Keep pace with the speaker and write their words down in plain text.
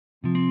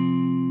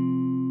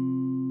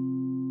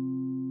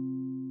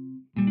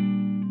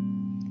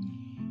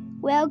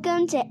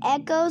Welcome to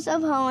Echoes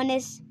of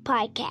Holiness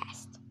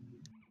podcast.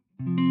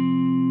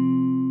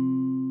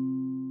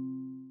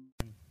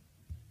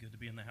 Good to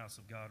be in the house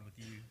of God with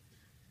you.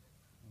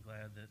 I'm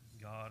glad that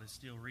God is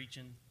still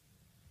reaching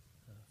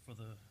for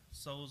the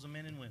souls of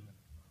men and women.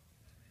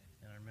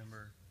 And I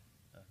remember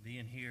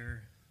being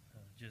here,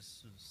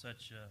 just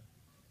such a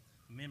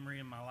memory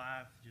in my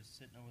life, just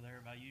sitting over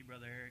there by you,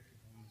 Brother Eric,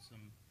 on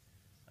some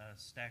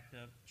stacked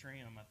up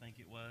trim, I think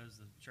it was.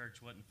 The church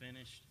wasn't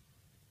finished.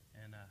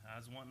 And I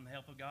was wanting the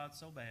help of God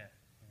so bad.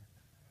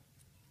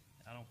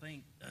 I don't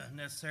think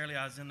necessarily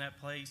I was in that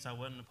place. I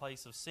wasn't in a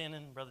place of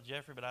sinning, Brother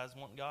Jeffrey, but I was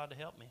wanting God to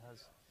help me.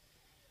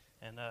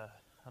 I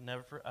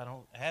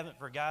haven't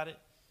forgot it.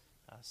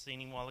 I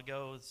seen him a while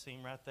ago. I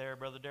seen him right there.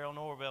 Brother Daryl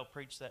Norvell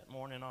preached that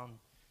morning on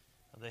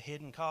the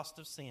hidden cost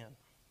of sin.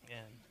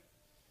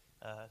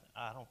 And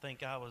I don't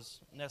think I was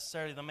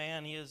necessarily the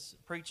man he is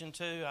preaching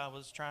to. I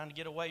was trying to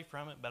get away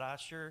from it, but I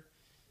sure...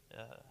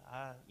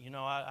 I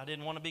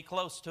didn't want to be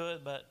close to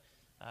it, but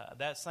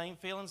that same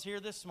feeling's here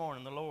this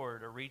morning. The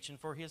Lord are reaching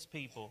for His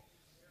people,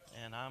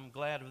 and I'm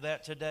glad of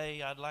that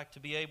today. I'd like to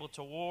be able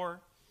to war,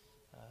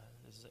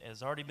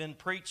 has already been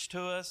preached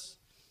to us,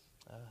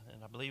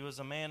 and I believe it was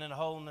a man in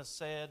holiness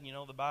said,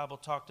 the Bible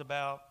talked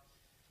about,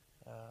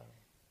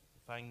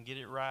 if I can get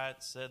it right,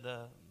 said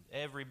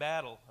every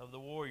battle of the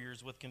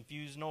warriors with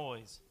confused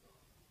noise,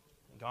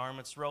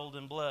 garments rolled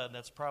in blood.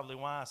 That's probably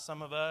why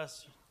some of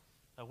us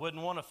I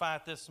wouldn't want to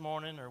fight this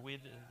morning, or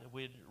we'd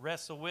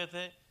wrestle with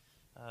it.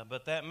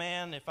 But that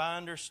man, if I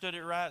understood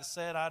it right,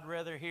 said, I'd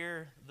rather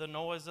hear the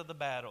noise of the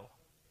battle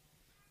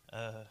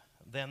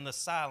than the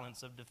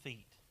silence of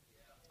defeat.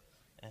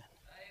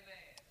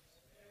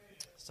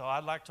 So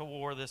I'd like to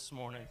war this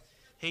morning.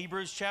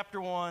 Hebrews chapter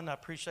 1, I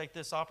appreciate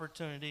this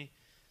opportunity.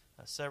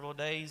 Several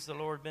days the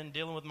Lord been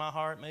dealing with my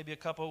heart, maybe a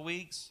couple of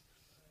weeks,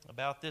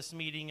 about this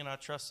meeting, and I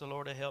trust the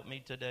Lord to help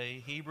me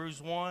today. Hebrews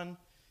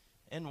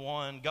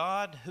 1:1,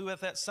 God, who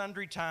hath at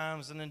sundry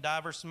times and in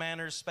divers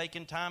manners spake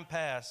in time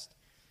past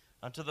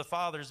unto the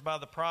fathers by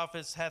the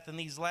prophets, hath in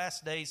these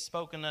last days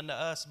spoken unto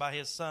us by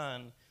His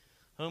Son,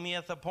 whom He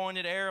hath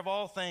appointed heir of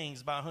all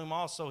things, by whom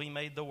also He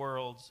made the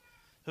worlds,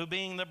 who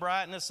being the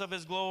brightness of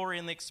His glory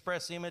and the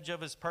express image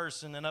of His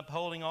person, and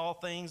upholding all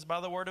things by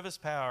the word of His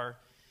power,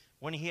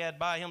 when He had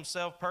by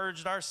Himself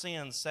purged our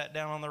sins, sat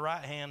down on the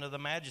right hand of the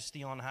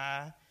Majesty on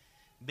high,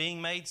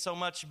 being made so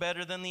much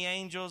better than the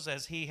angels,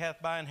 as He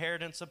hath by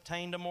inheritance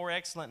obtained a more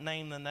excellent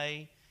name than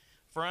they.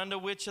 For unto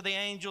which of the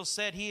angels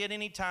said He at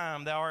any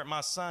time, Thou art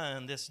my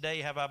Son, this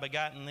day have I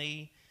begotten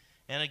Thee.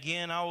 And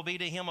again, I will be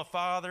to him a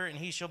father, and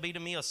he shall be to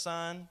me a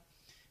son.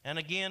 And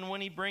again,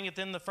 when He bringeth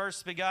in the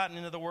first begotten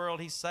into the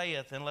world, He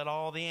saith, And let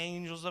all the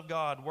angels of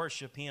God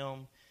worship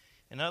Him.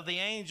 And of the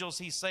angels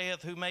He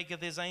saith, Who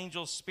maketh His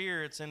angels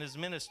spirits, and His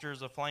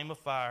ministers a flame of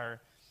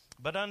fire.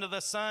 But unto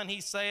the Son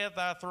He saith,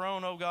 Thy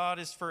throne, O God,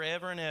 is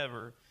forever and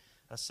ever.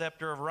 A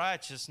scepter of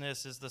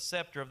righteousness is the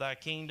scepter of Thy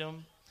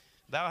kingdom.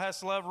 Thou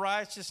hast loved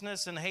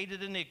righteousness and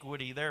hated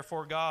iniquity.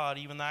 Therefore God,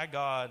 even Thy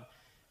God,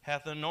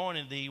 hath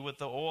anointed Thee with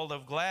the oil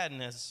of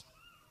gladness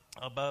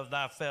above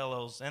Thy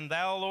fellows. And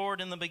Thou,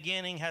 Lord, in the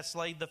beginning hast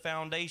laid the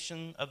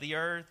foundation of the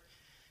earth.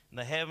 And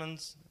the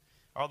heavens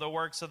are the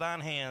works of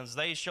Thine hands.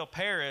 They shall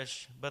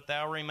perish, but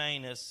Thou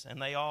remainest,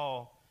 and they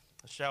all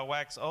shall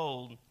wax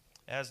old,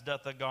 as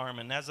doth a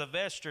garment. As a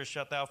vesture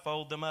shalt Thou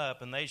fold them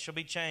up, and they shall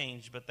be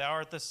changed, but Thou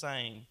art the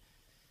same,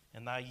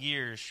 and Thy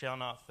years shall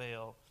not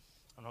fail.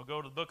 And I'll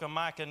go to the book of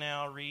Micah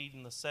now, read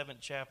in the 7th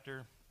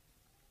chapter.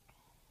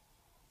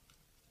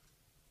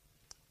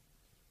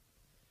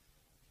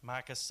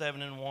 Micah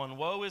 7:1.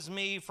 Woe is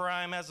me, for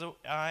I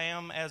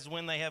am as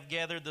when they have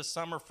gathered the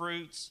summer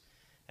fruits,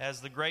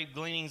 as the grape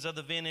gleanings of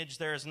the vintage.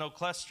 There is no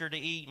cluster to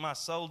eat. My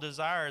soul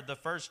desired the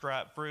first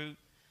ripe fruit.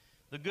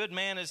 The good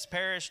man is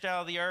perished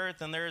out of the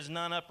earth, and there is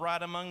none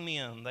upright among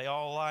men. They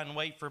all lie in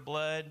wait for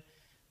blood.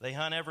 They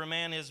hunt every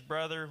man his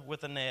brother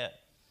with a net,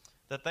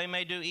 that they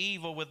may do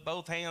evil with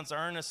both hands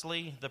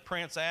earnestly. The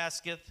prince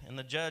asketh, and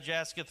the judge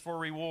asketh for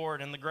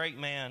reward, and the great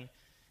man,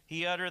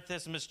 he uttereth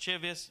his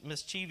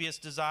mischievous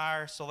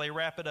desire, so they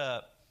wrap it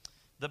up.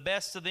 The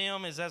best of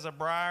them is as a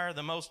briar,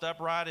 the most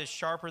upright is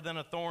sharper than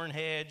a thorn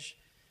hedge.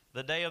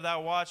 The day of thy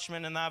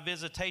watchman and thy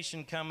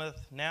visitation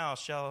cometh, now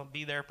shall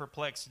be their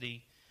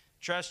perplexity.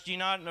 Trust ye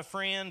not in a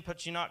friend,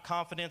 put ye not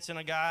confidence in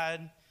a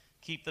guide.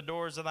 Keep the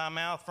doors of thy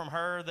mouth from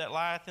her that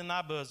lieth in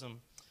thy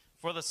bosom.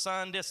 For the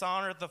son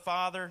dishonoreth the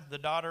father, the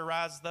daughter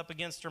riseth up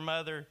against her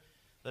mother,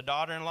 the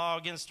daughter-in-law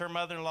against her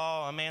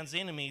mother-in-law. A man's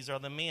enemies are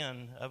the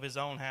men of his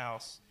own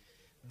house.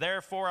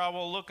 Therefore I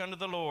will look unto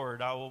the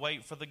Lord, I will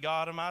wait for the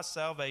God of my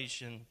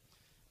salvation.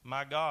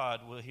 My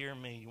God will hear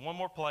me. One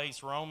more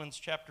place, Romans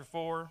chapter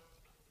 4.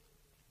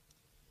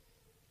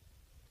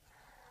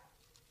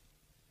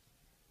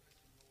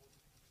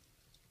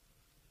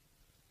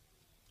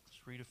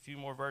 Read a few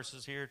more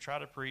verses here. Try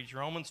to preach.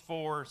 Romans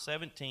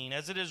 4:17.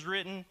 As it is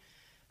written,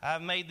 I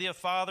have made thee a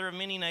father of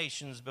many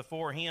nations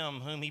before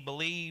Him whom he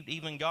believed,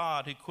 even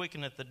God, who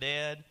quickeneth the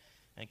dead,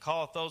 and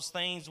calleth those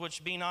things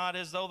which be not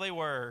as though they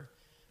were,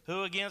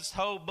 who against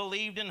hope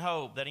believed in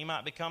hope, that he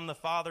might become the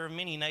father of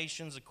many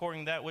nations,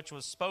 according to that which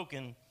was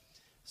spoken,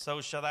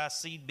 so shall thy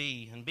seed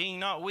be. And being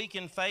not weak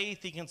in faith,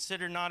 he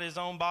considered not his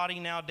own body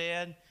now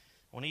dead,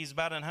 when he's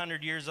about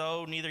 100 years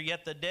old, neither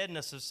yet the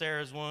deadness of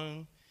Sarah's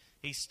womb.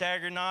 He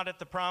staggered not at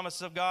the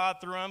promise of God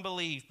through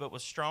unbelief, but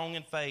was strong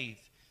in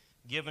faith,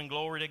 giving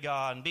glory to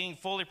God, and being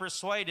fully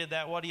persuaded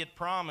that what he had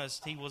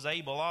promised he was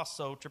able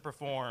also to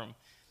perform.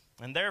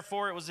 And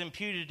therefore it was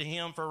imputed to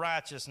him for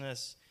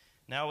righteousness.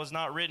 Now it was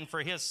not written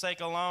for his sake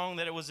alone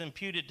that it was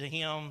imputed to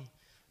him,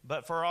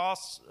 but for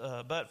us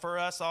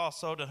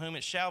also, to whom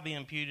it shall be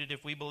imputed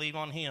if we believe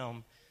on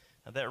him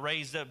that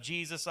raised up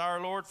Jesus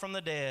our Lord from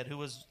the dead, who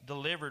was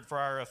delivered for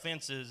our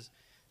offenses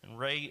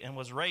and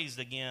was raised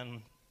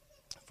again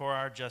for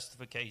our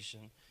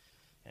justification.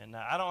 And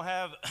I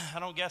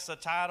don't guess a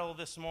title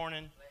this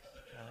morning.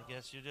 I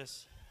guess you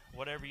just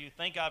whatever you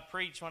think I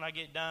preach when I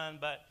get done,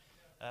 but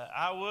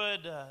I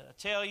would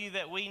tell you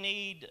that we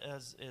need,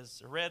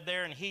 as read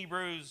there in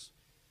Hebrews,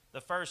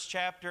 the first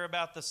chapter,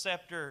 about the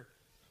scepter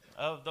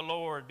of the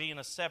Lord being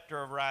a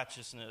scepter of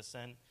righteousness.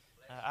 And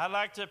I'd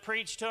like to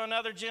preach to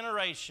another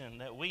generation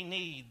that we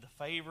need the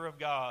favor of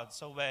God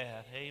so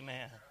bad.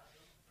 Amen.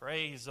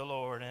 Praise the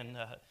Lord. And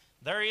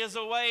there is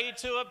a way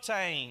to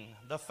obtain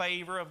the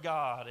favor of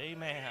God.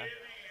 Amen.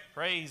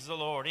 Praise the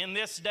Lord. In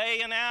this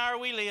day and hour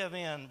we live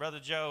in, Brother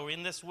Joe,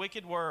 in this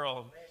wicked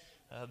world,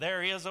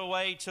 there is a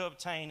way to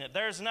obtain it.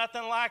 There's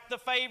nothing like the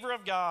favor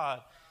of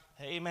God.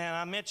 Amen.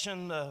 I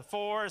mentioned the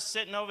four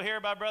sitting over here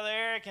by Brother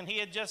Eric, and he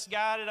had just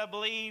got it, I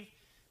believe,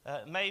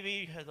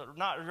 maybe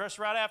not just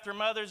right after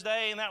Mother's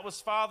Day, and that was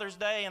Father's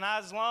Day, and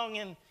I was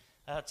longing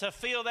to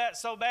feel that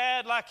so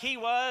bad like he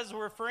was.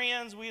 We're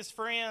friends, we as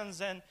friends,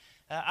 and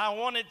I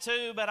wanted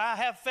to, but I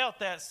have felt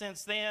that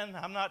since then.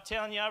 I'm not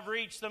telling you I've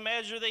reached the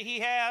measure that he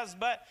has,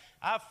 but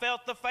I've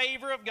felt the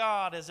favor of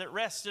God as it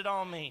rested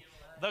on me.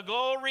 The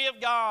glory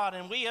of God,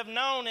 and we have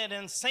known it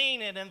and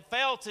seen it and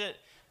felt it,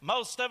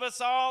 most of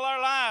us all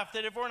our life,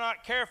 that if we're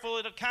not careful,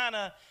 it'll kind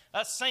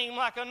of seem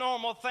like a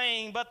normal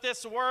thing. But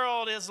this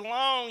world is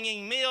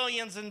longing.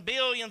 Millions and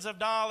billions of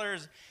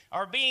dollars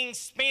are being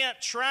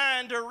spent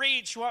trying to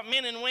reach what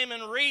men and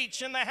women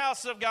reach in the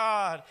house of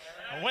God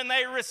when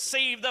they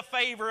receive the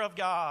favor of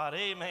God.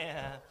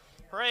 Amen.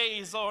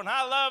 Praise the Lord. And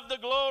I love the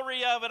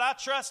glory of it. I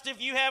trust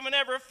if you haven't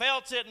ever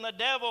felt it and the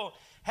devil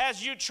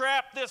has you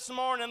trapped this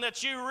morning,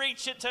 that you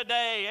reach it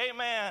today.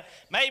 Amen.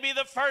 Maybe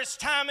the first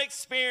time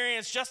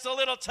experience, just a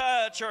little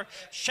touch or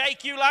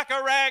shake you like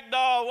a rag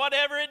doll,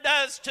 whatever it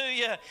does to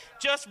you,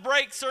 just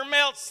breaks or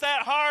melts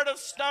that heart of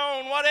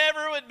stone,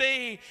 whatever it would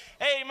be.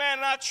 Amen.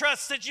 And I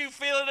trust that you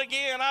feel it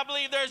again. I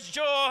believe there's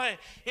joy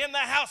in the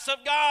house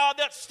of God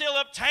that's still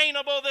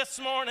obtainable this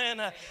morning.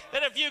 That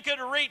if you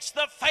could reach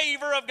the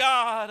favor of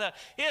God,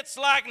 it's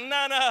like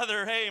none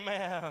other.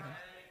 Amen.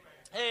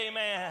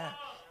 Amen.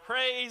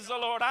 Praise the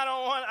Lord.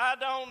 I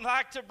don't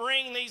like to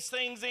bring these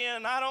things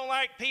in. I don't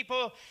like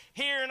people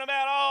hearing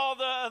about all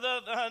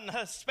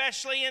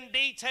especially in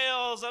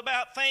details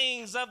about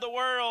things of the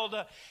world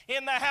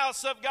in the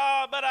house of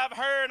God. But I've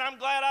heard, I'm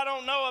glad I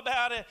don't know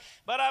about it,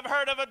 but I've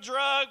heard of a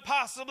drug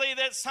possibly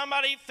that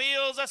somebody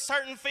feels a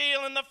certain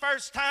feeling the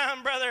first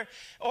time, brother,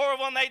 or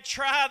when they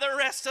try the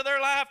rest of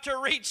their life to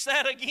reach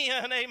that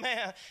again.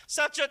 Amen.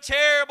 Such a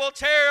terrible,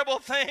 terrible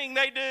thing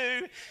they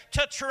do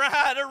to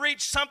try to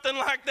reach something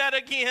like that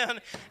again.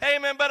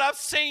 Amen. But I've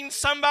seen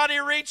somebody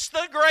reach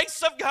the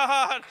grace of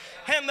God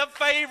and the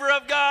favor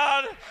of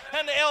God,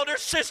 and the elder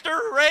sister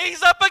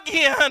raise up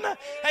again.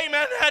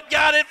 Amen. Had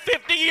got it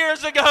 50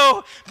 years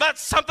ago, but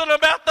something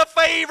about the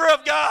favor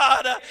of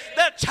God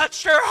that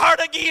touched her heart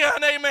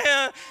again.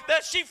 Amen.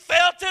 That she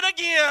felt it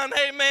again.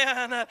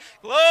 Amen.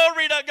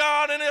 Glory to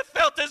God. And it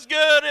felt as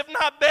good, if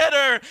not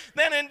better,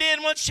 than it did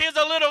when she was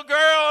a little girl,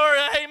 or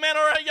amen,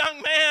 or a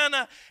young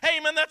man.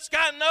 Amen. That's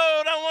got no.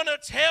 I want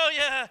to tell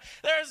you,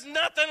 there's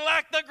nothing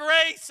like the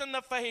grace and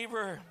the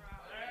favor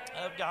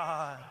of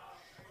God.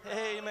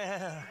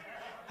 Amen.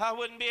 I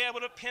wouldn't be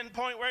able to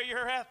pinpoint where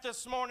you're at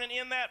this morning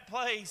in that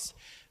place,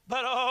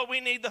 but oh,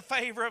 we need the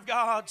favor of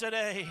God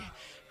today.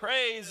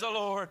 Praise the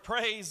Lord.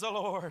 Praise the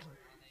Lord.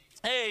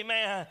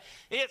 Amen.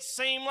 It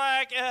seemed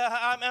like,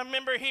 I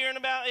remember hearing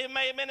about, it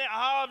may have been at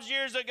Hobbs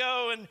years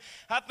ago, and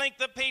I think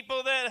the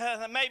people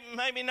that,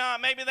 maybe not,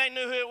 maybe they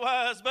knew who it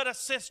was, but a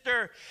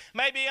sister,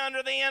 maybe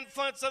under the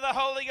influence of the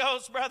Holy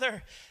Ghost,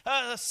 brother,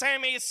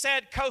 Sammy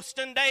said,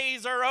 coasting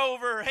days are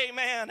over.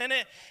 Amen. And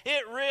it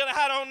really,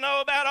 I don't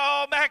know about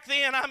all back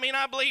then. I mean,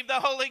 I believe the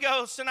Holy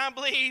Ghost, and I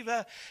believe,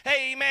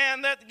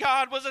 amen, that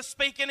God was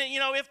speaking,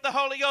 and if the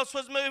Holy Ghost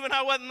was moving,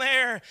 I wasn't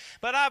there.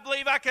 But I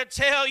believe I could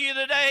tell you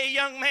today,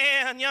 young man,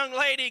 Amen. Young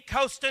lady,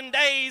 coasting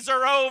days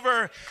are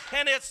over,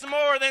 and it's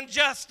more than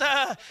just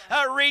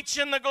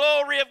reaching the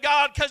glory of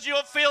God because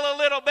you'll feel a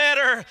little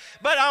better.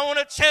 But I want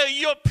to tell you,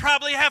 you'll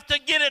probably have to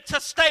get it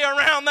to stay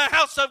around the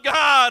house of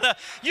God.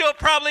 You'll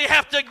probably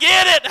have to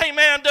get it,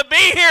 amen, to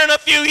be here in a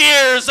few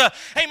years.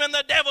 Amen.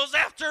 The devil's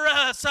after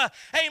us.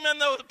 Amen.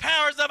 The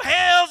powers of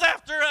hell's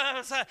after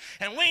us.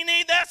 And we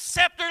need that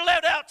scepter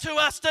let out to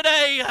us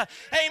today.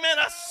 Amen.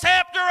 A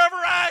scepter of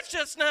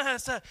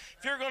righteousness.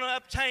 If you're going to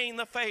obtain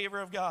the favor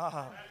of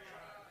God.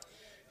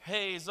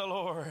 Praise the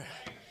Lord.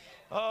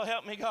 Oh,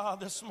 help me, God,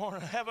 this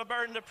morning. I have a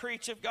burden to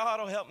preach if God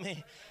will help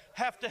me.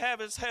 Have to have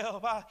his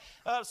help. I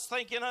was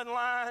thinking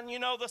online, you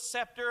know, the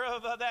scepter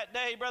of that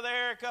day, Brother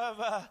Eric, of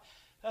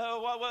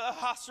what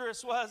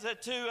Ahasuerus was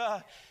it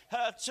to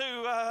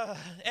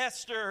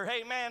Esther,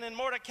 amen, in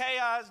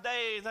Mordecai's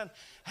days, and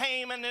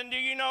Haman. And do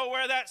you know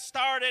where that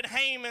started?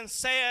 Haman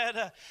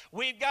said,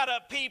 we've got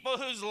a people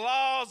whose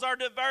laws are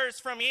diverse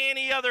from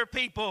any other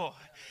people.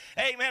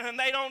 Amen. And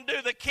they don't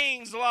do the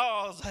king's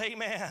laws.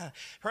 Amen.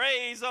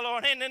 Praise the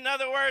Lord. And in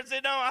other words,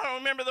 I don't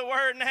remember the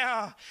word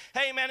now.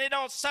 Amen. They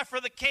don't suffer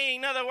the king.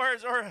 In other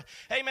words, or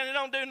amen, they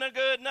don't do no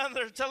good, none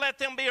to let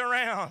them be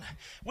around.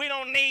 We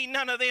don't need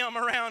none of them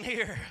around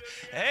here.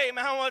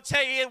 Amen. I want to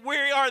tell you, we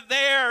are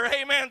there.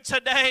 Amen.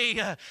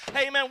 Today.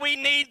 Amen. We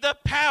need the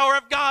power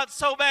of God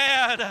so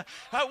bad.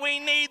 We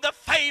need the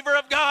favor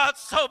of God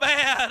so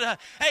bad.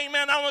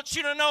 Amen. I want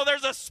you to know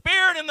there's a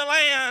spirit in the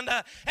land.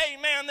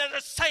 Amen. That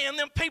is saying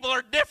them people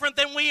are different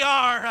than we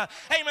are.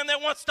 Amen.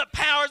 That wants the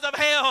powers of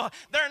hell.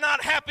 They're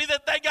not happy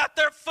that they got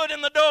their foot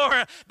in the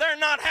door. They're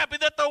not happy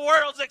that the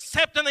world's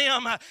accepting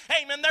them.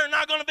 Amen. They're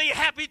not going to be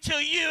happy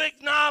till you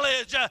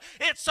acknowledge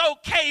it's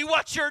okay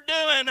what you're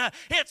doing.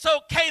 It's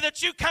okay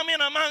that you come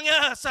in among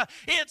us.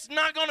 It's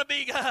not going to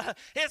be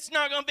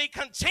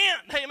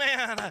content.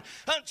 Amen.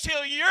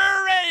 Until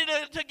you're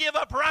ready to give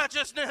up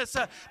righteousness.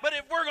 But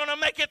if we're going to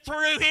make it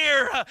through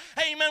here,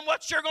 amen,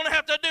 what you're going to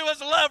have to do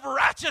is love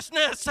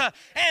righteousness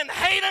and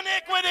hate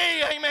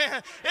iniquity.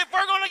 Amen. If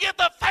we're going to get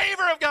the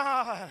favor of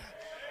God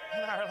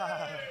in our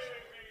lives.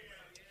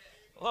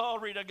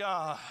 Glory to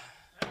God.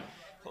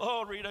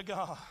 Glory to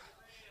God.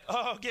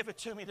 Oh, give it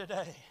to me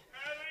today.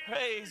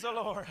 Praise the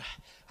Lord.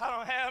 I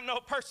don't have no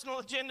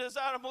personal agendas,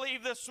 I don't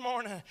believe, this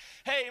morning.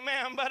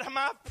 Amen. But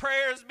my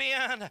prayers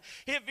being,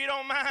 if you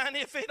don't mind,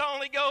 if it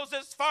only goes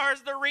as far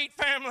as the Reed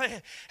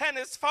family and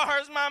as far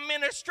as my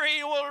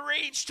ministry will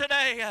reach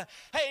today.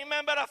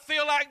 Amen. But I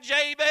feel like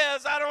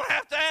Jabez, I don't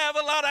have to have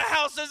a lot of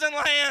houses and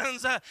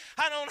lands.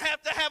 I don't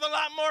have to have a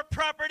lot more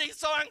property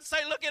so I can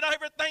say, look at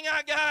everything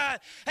I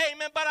got.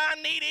 Amen. But I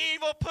need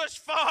evil pushed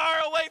far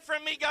away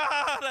from me,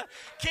 God.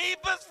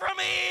 Keep us from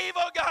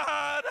evil,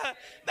 God,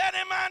 that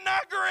it might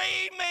not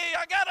grieve me.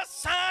 I got a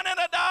son and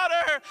a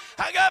daughter.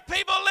 I got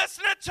people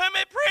listening to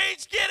me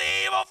preach. Get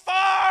evil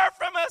far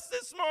from us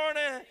this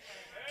morning,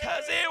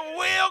 because it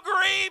will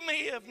grieve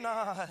me if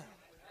not.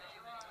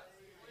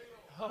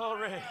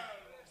 Glory.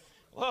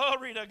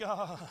 Glory to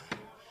God.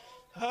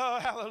 Oh,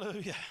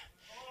 hallelujah.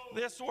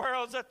 This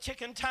world's a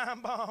ticking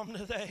time bomb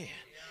today.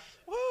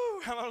 Woo,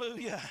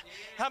 hallelujah.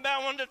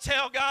 I wanted to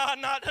tell God,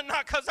 not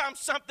because I'm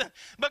something,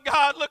 but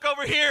God, look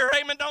over here.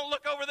 Amen. Don't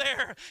look over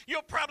there.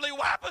 You'll probably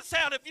wipe us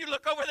out if you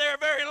look over there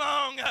very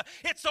long.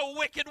 It's a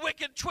wicked,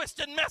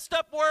 twisted, messed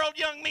up world,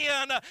 young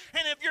men. And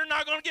if you're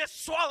not going to get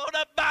swallowed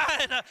up by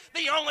it,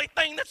 the only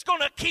thing that's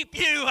going to keep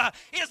you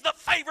is the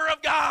favor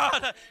of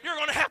God. You're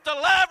going to have to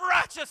love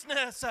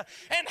righteousness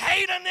and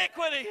hate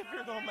iniquity if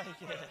you're going to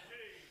make it.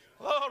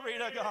 Glory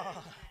to God.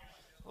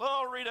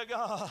 Glory to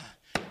God.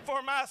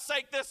 For my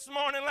sake this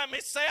morning, let me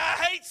say,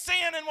 I hate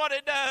sin and what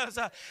it does.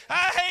 I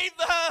hate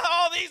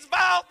all these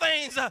vile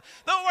things the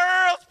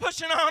world's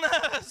pushing on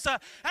us.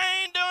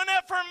 I ain't doing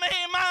it for me,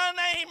 my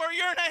name, or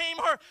your name,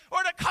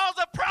 or to cause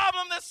a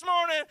problem this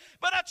morning.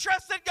 But I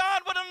trust that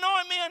God would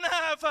anoint me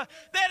enough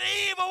that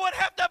evil would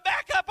have to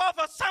back up off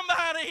of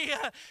somebody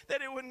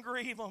that it wouldn't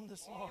grieve them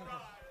this morning.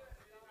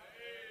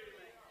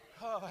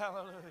 Oh,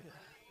 hallelujah.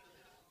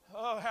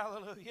 Oh,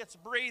 hallelujah. It's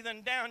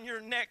breathing down your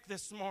neck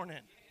this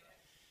morning.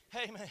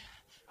 Amen.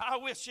 I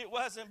wish it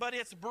wasn't, but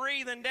it's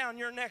breathing down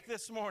your neck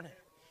this morning.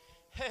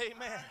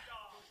 Amen.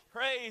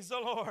 Praise the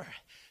Lord.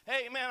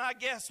 Amen. I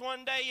guess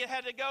one day you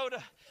had to go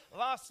to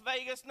Las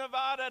Vegas,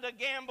 Nevada to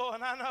gamble,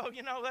 and I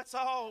know, that's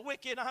all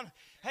wicked.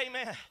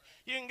 Amen.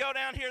 You can go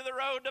down here the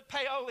road to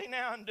Paoli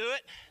now and do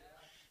it.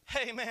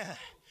 Amen.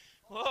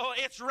 Oh,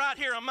 it's right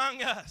here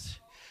among us.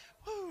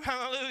 Woo,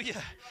 hallelujah.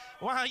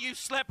 While you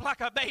slept like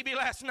a baby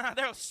last night,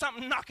 there was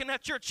something knocking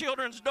at your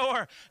children's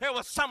door. There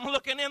was something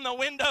looking in the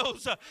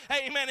windows.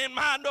 Amen. In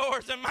my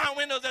doors and my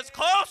windows, as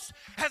close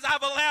as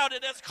I've allowed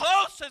it, as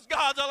close as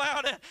God's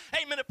allowed it.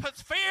 Amen. It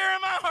puts fear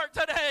in my heart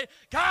today.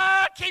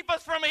 God, keep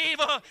us from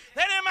evil,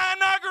 that it might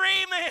not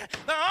grieve me.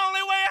 The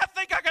only way I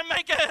think I can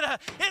make it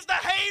is to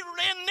hate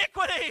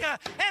iniquity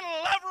and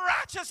love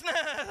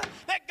righteousness.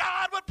 That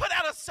God would put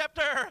out a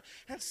scepter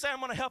and say, I'm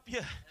going to help you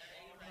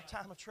in a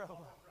time of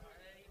trouble.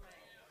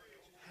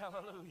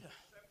 Hallelujah.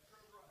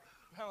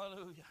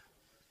 Hallelujah.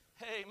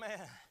 Amen.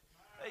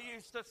 They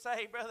used to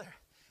say, Brother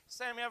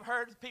Sammy, I've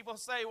heard people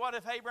say, what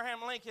if Abraham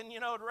Lincoln,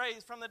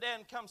 raised from the dead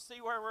and come see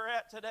where we're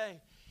at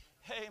today?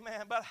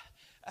 Amen. But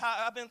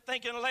I've been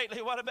thinking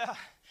lately, what about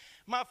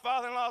my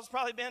father-in-law's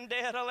probably been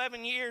dead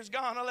 11 years,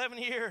 gone 11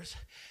 years.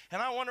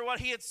 And I wonder what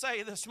he'd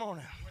say this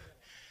morning.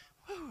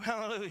 Whew,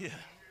 hallelujah.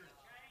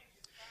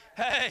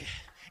 Hey,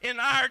 in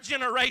our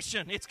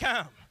generation, it's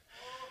come.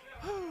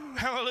 Whew,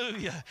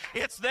 hallelujah.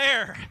 It's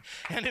there.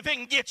 And if it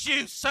can get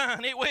you,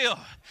 son, it will.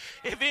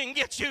 If it can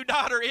get you,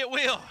 daughter, it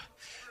will.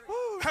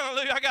 Woo,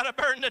 hallelujah, I got a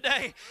burden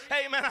today.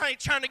 Amen. I ain't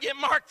trying to get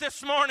marked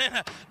this morning.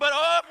 But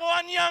if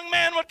one young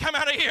man would come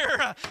out of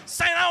here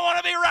saying, I want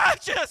to be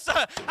righteous.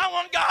 I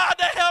want God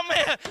to help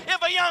me. If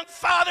a young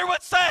father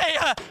would say,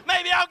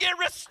 maybe I'll get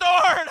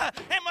restored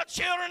and my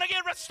children will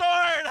get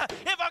restored.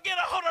 If I'll get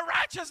a hold of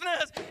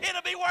righteousness,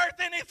 it'll be worth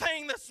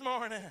anything this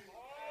morning.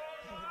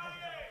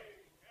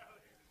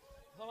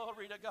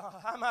 Glory to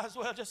God. I might as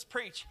well just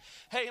preach.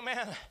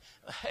 Amen.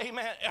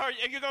 Amen. Are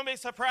you going to be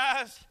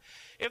surprised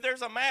if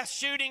there's a mass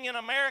shooting in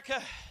America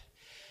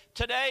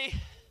today?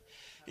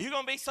 You're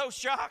going to be so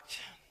shocked.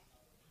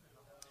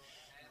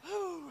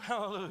 Ooh,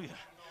 hallelujah.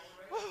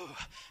 Ooh,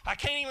 I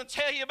can't even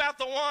tell you about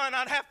the one.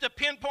 I'd have to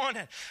pinpoint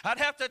it. I'd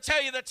have to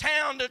tell you the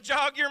town to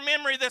jog your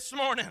memory this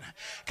morning,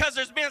 because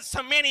there's been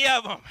so many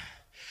of them.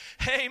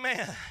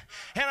 Amen.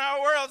 And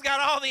our world's got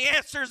all the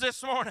answers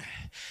this morning.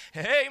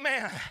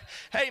 Amen.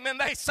 Amen.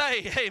 They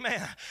say,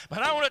 amen.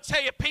 But I want to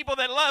tell you, people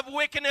that love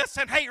wickedness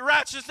and hate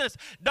righteousness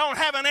don't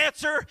have an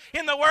answer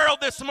in the world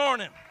this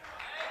morning.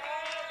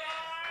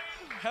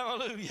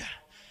 Hallelujah.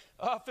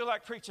 Oh, I feel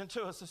like preaching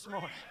to us this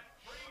morning.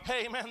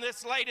 Amen.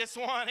 This latest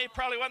one, it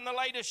probably wasn't the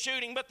latest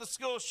shooting, but the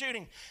school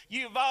shooting,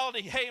 Uvalde.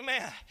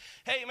 Amen.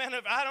 Amen.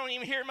 I don't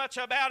even hear much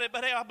about it,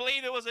 but I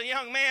believe it was a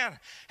young man,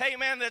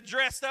 amen, that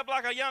dressed up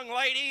like a young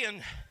lady,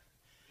 and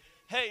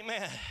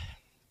amen.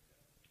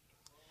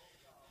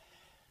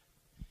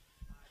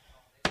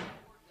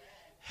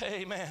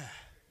 Amen.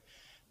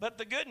 But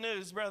the good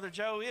news, Brother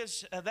Joe,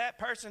 is that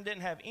person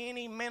didn't have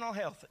any mental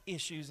health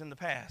issues in the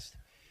past.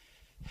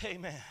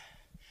 Amen.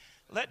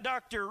 Let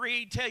Dr.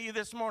 Reed tell you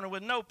this morning,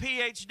 with no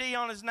PhD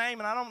on his name,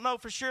 and I don't know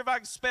for sure if I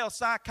can spell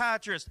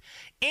psychiatrist,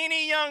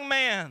 any young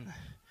man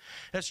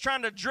that's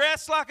trying to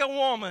dress like a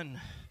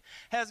woman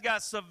has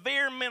got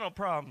severe mental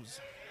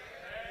problems.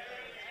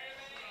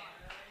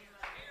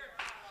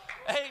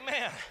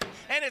 Amen.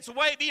 And it's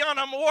way beyond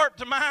a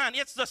warped mind.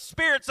 It's the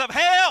spirits of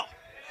hell.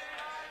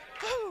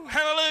 Woo,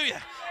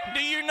 hallelujah.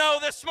 Do you know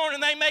this morning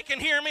they can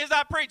hear me as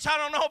I preach? I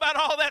don't know about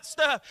all that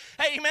stuff,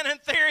 amen,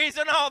 and theories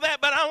and all that,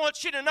 but I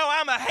want you to know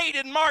I'm a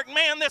hated, marked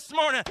man this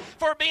morning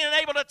for being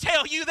able to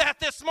tell you that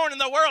this morning.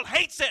 The world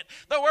hates it.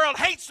 The world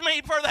hates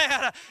me for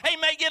that. They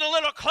may get a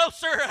little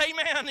closer,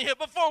 amen,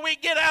 before we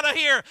get out of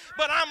here,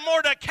 but I'm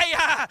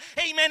Mordecai,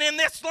 amen, in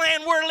this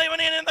land we're living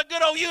in the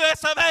good old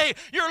US of A.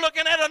 You're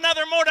looking at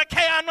another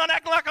Mordecai. I'm not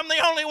acting like I'm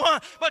the only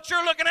one, but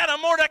you're looking at a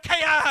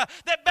Mordecai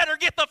that better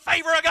get the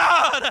favor of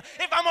God.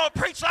 If I'm going to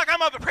preach like I'm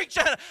going to preach,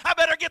 I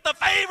better get the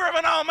favor of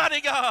an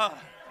almighty God.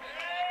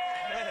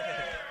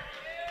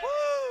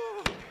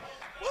 Woo,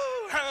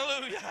 woo,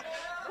 hallelujah.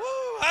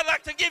 Woo, I'd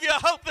like to give you a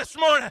hope this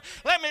morning.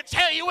 Let me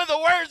tell you with the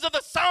words of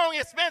the song,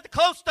 it's been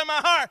close to my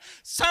heart.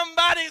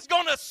 Somebody's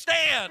going to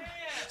stand.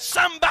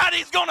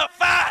 Somebody's going to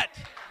fight.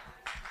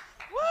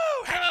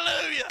 Woo,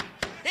 hallelujah.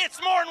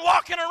 It's more than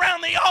walking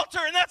around the altar,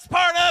 and that's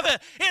part of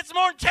it. It's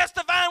more than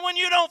testifying when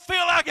you don't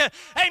feel like it.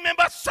 Amen.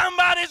 But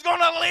somebody's going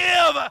to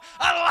live a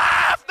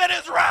life that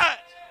is right.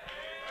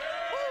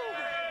 Woo.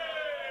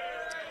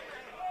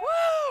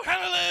 Woo.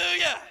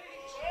 Hallelujah.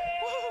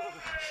 Woo.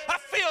 I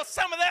feel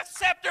some of that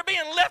scepter being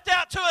left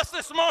out to us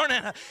this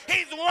morning.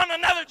 He's won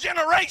another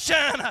generation.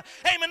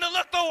 Amen. To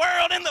look the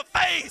world in the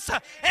face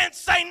and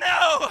say,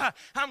 no,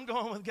 I'm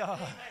going with God.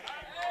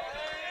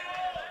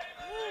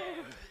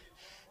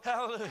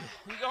 Hallelujah.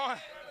 You going?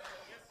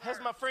 That's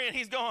my friend.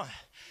 He's going.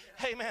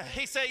 Amen.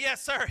 He said,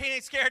 yes, sir. He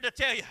ain't scared to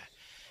tell you.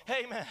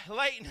 Amen.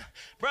 Leighton,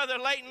 Brother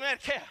Leighton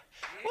Metcalf.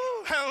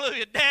 Woo,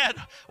 hallelujah. Dad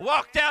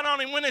walked out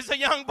on him when he was a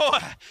young boy.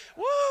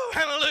 Woo,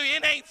 hallelujah.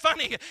 It ain't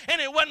funny.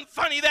 And it wasn't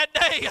funny that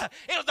day.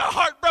 It was a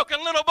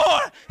heartbroken little boy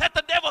that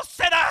the devil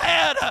said I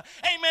had.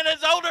 Amen.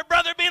 His older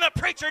brother being a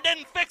preacher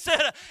didn't fix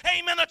it.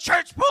 Amen. The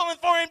church pulling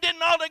for him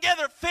didn't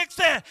altogether fix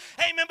it.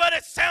 Amen. But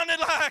it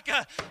sounded like,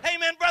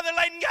 amen, Brother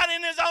Leighton got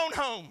in his own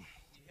home.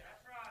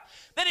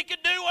 That he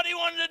could do what he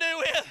wanted to do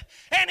with.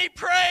 And he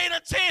prayed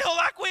until,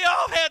 like we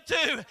all had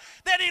to,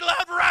 that he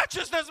loved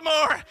righteousness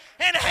more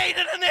and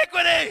hated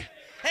iniquity.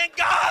 And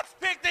God's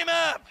picked him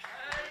up.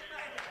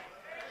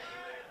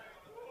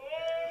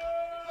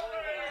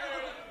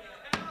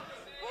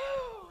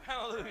 Woo,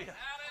 hallelujah.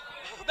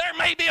 There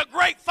may be a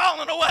great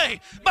falling away,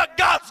 but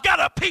God's got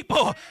a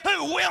people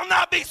who will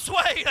not be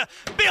swayed,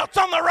 built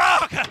on the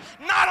rock,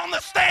 not on the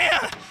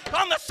stand.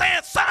 On the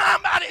sand,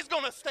 somebody's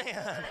going to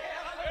stand.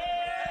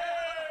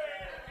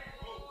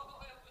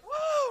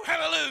 Woo,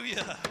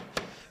 hallelujah.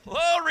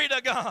 Glory to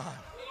God.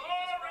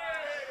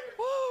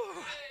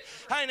 Woo.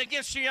 I ain't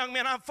against you, young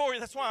men. I'm for you.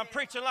 That's why I'm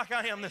preaching like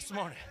I am this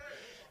morning.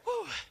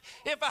 Woo.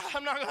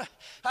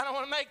 I don't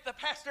want to make the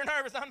pastor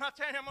nervous. I'm not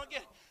telling you I'm going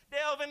to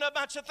delve into a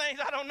bunch of things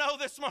I don't know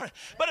this morning.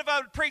 But if I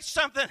would preach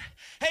something,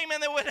 amen,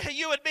 that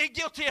you would be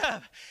guilty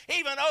of,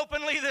 even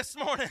openly this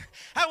morning,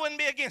 I wouldn't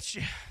be against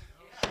you.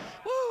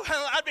 Woo,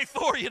 I'd be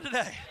for you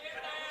today.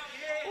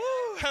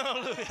 Woo,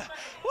 hallelujah.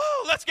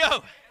 Woo, let's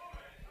go.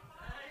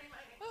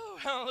 Woo,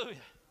 hallelujah.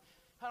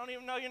 I don't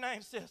even know your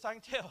name, sis. I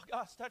can tell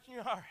God's touching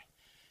your heart.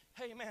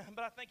 Amen.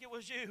 But I think it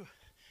was you.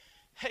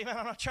 Amen.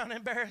 I'm not trying to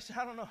embarrass you.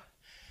 I don't know.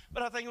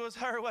 But I think it was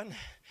her, wasn't it?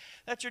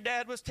 That your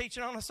dad was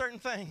teaching on a certain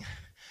thing.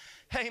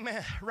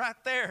 Amen. Right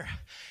there.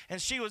 And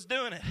she was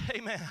doing it.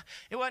 Amen.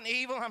 It wasn't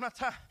evil. I'm not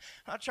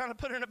trying to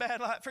put her in a bad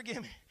light.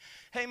 Forgive me.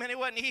 Amen. It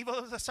wasn't evil.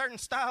 It was a certain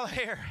style of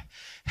hair.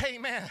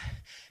 Amen.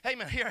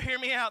 Amen. Hear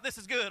me out. This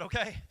is good,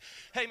 okay?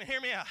 Amen. Hear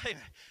me out.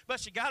 Amen.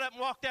 But she got up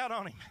and walked out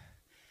on him.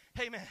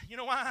 Amen. You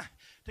know why?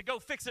 To go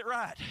fix it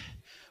right.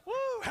 Woo,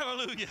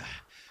 hallelujah.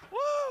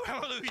 Woo,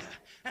 hallelujah.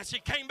 And she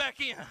came back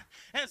in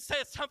and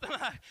said something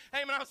like,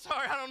 amen, I'm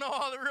sorry, I don't know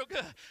all the real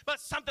good, but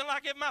something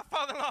like, if my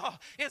father-in-law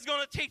is going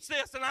to teach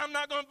this and I'm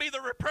not going to be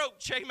the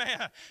reproach,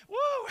 amen. Woo,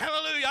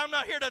 hallelujah. I'm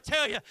not here to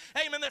tell you,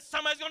 amen, that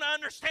somebody's going to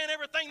understand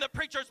everything the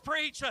preachers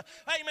preach.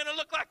 Amen, it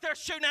look like they're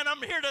shooting at.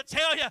 I'm here to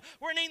tell you,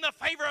 we're needing the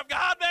favor of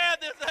God bad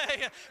this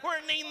day.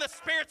 We're needing the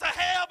spirits of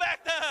hell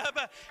backed up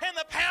and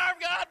the power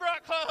of God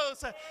brought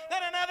close,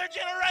 that another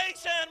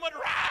generation would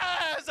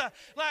rise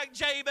like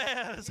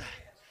Jabez.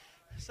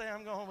 Say,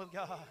 I'm going with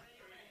God.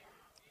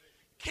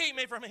 Keep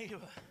me from evil.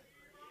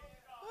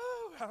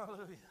 Woo,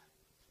 hallelujah.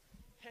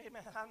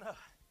 Amen. I know.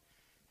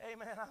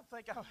 Amen. I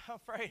think I'm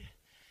afraid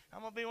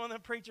I'm going to be one of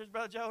them preachers,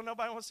 Brother Joe.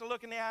 Nobody wants to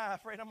look in the eye.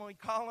 Afraid I'm going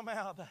to call them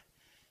out. But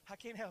I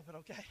can't help it,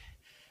 okay?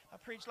 I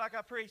preach like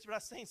I preach, but I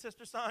seen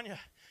Sister Sonia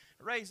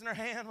raising her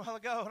hand a while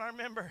ago, and I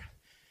remember,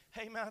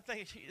 amen, I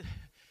think she...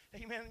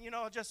 Amen. You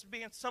know, just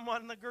being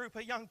someone in the group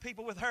of young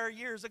people with her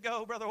years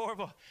ago, Brother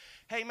Orville.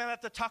 Amen.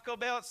 At the Taco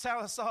Bell at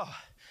Sallisaw.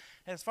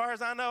 As far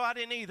as I know, I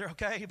didn't either,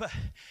 okay? But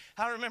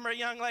I remember a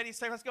young lady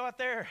saying, let's go out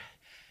there.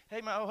 Hey,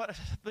 I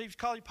believe you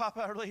call you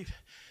Papa, I believe.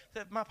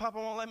 That my Papa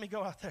won't let me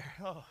go out there.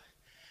 Oh,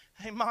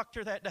 they mocked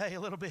her that day a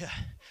little bit.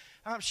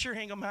 I'm sure he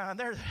ain't going to mind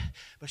there.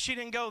 But she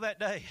didn't go that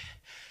day.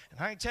 And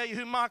I can tell you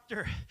who mocked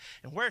her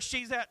and where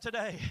she's at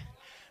today.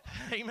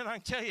 Amen. I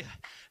can tell you,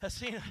 I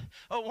seen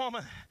a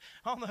woman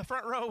on the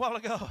front row a while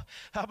ago.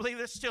 I believe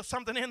there's still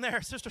something in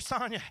there. Sister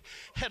Sonia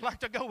had like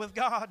to go with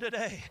God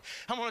today.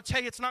 I'm going to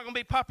tell you, it's not going to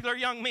be popular,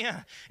 young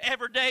men.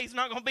 Every day is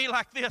not going to be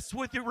like this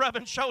with you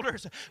rubbing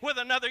shoulders with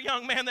another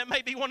young man that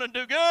may be wanting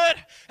to do good.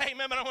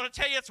 Amen. But I want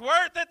to tell you, it's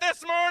worth it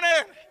this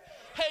morning.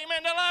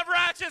 Amen. To love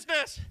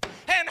righteousness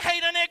and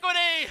hate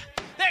iniquity.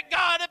 That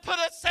God had put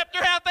a scepter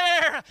out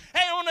there.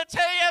 And I want to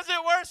tell you, as it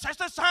were,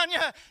 Sister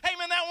Sonia,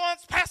 amen, that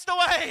once passed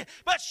away,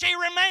 but she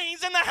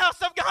remains in the house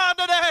of God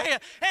today.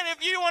 And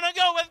if you want to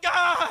go with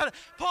God,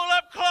 pull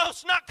up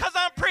close, not because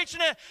I'm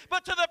preaching it,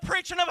 but to the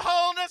preaching of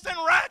holiness and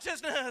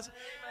righteousness.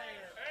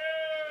 Amen.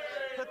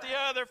 Put the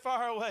other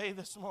far away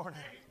this morning.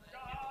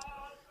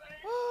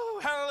 Woo,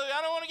 hallelujah.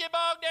 I don't want to get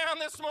bogged down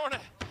this morning,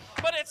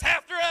 but it's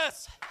after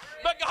us.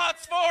 But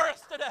God's for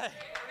us today.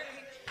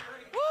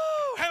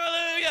 Woo,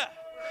 hallelujah.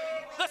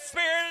 The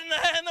spirit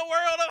and the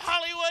world of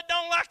Hollywood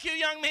don't like you,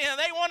 young men.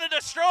 They want to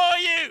destroy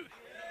you.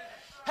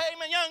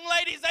 Amen. Young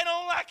ladies, they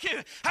don't like you.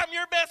 I'm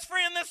your best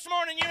friend this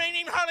morning. You ain't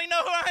even hardly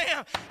know who I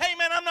am.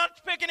 Amen. I'm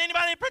not picking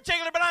anybody in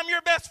particular, but I'm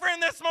your best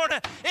friend this morning.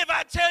 If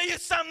I tell you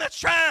something that's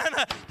trying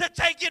to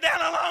take you down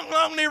a long,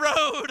 lonely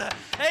road,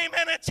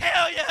 amen, and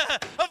tell you,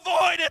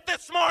 avoid it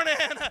this morning.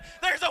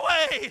 There's a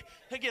way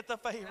to get the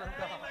favor of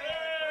God.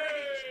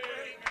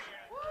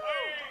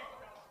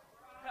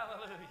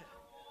 Hallelujah.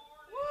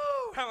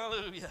 Woo,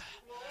 hallelujah.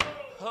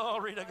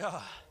 Glory to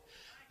God.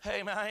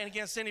 Hey, man, I ain't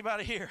against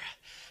anybody here.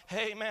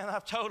 Hey, man,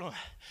 I've told them.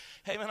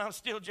 Hey, man, I'm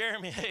still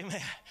Jeremy. Hey,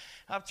 man,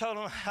 I've told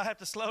them I have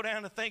to slow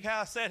down to think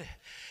how I said it.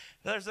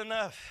 There's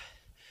enough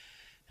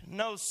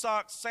no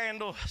socks,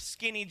 sandal,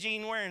 skinny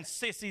jean wearing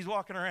sissies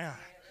walking around.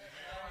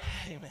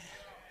 Amen.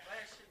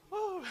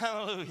 Woo,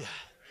 hallelujah.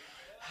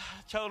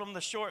 I told them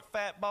the short,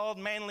 fat, bald,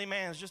 manly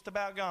man's just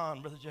about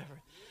gone, Brother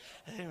Jeffrey.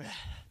 Amen.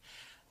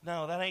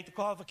 No, that ain't the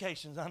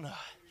qualifications, I know.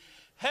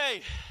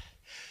 Hey,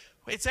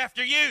 it's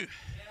after you.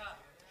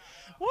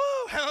 Woo,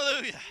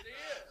 hallelujah.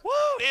 Woo,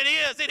 it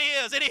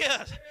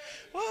is.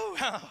 Woo,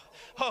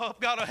 oh,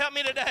 God will help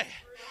me today.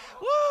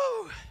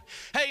 Woo.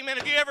 Hey, man,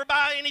 if you ever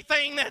buy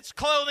anything that's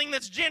clothing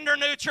that's gender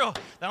neutral,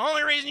 the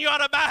only reason you ought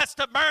to buy is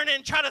to burn it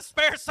and try to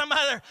spare some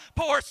other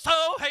poor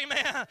soul.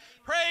 Amen.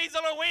 Praise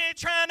the Lord. We ain't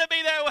trying to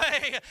be that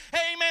way.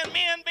 Amen.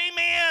 Men be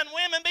men.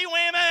 Women be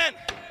women.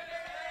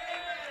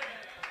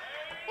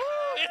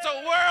 Woo, it's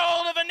a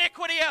world of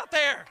iniquity out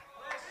there.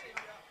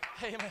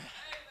 Amen.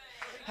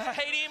 I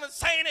hate even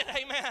saying it,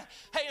 amen.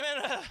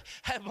 Amen.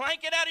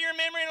 Blank it out of your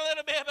memory in a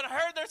little bit, but I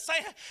heard they're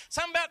saying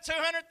something about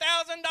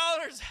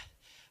 $200,000.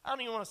 I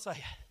don't even want to say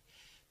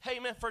it.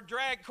 Amen. For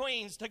drag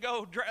queens to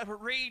go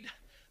read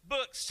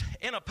books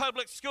in a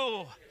public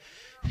school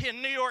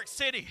in New York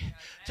City.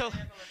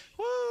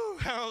 Woo,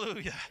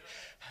 hallelujah.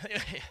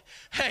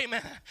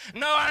 Amen.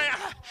 No,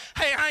 I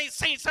ain't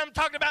seen something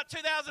talking about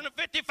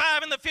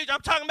 2055 in the future.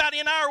 I'm talking about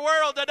in our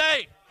world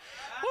today.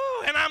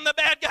 Woo, and I'm the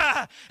bad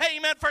guy.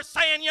 Amen. For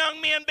saying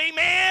young men be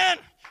men.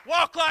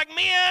 Walk like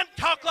men,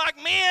 talk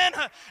like men,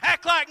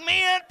 act like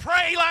men,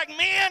 pray like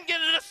men,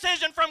 get a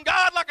decision from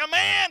God like a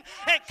man,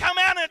 and come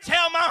out and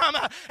tell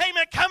mama,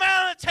 amen, come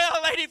out and tell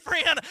a lady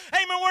friend,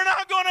 amen, we're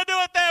not going to do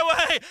it that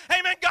way.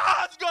 Amen,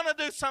 God's going to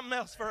do something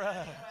else for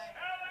us.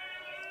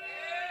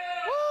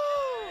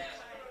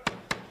 Woo!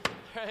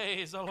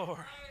 Praise the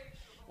Lord.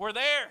 We're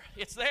there.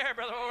 It's there,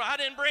 Brother. I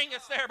didn't bring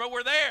us there, but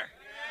we're there.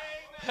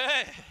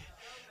 Hey.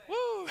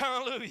 Woo,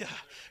 hallelujah.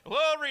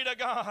 Glory to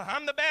God.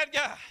 I'm the bad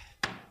guy.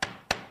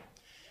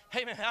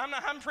 Hey, man,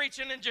 I'm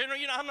preaching in general.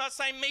 You know, I'm not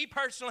saying me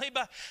personally,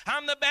 but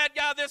I'm the bad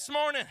guy this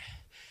morning.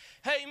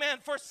 Hey, man,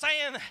 for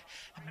saying,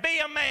 be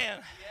a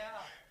man.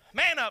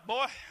 Man up,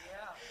 boy.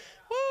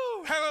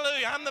 Woo,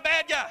 hallelujah. I'm the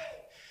bad guy.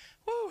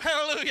 Woo,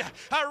 hallelujah.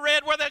 I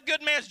read where the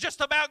good man's just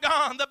about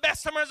gone. The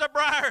Bessemers of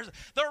Briars,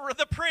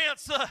 the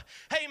prince,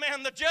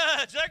 amen, the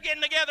judge, they're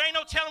getting together. Ain't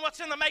no telling what's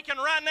in the making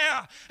right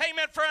now.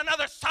 Amen, for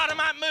another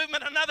sodomite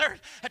movement, another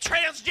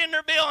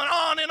transgender bill, and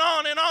on and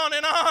on and on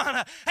and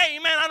on.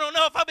 Amen, I don't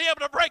know if I'll be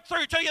able to break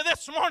through to you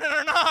this morning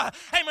or not.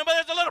 Amen, but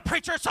there's a little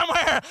preacher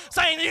somewhere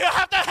saying you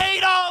have to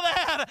hate all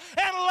that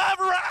and love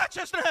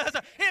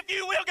righteousness. If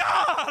you will,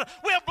 God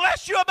will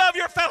bless you above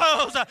your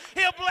fellows.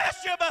 He'll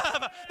bless you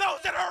above those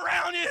that are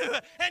around you.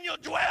 And you'll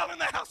dwell in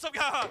the house of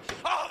God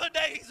all the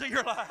days of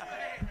your life.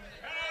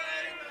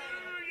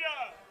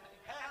 Hallelujah.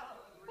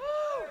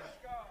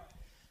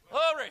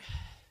 Glory.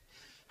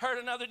 Heard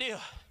another deal.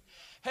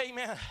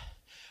 Amen.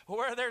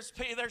 Where there's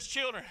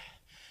children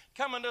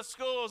coming to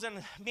schools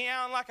and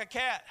meowing like a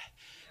cat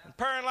and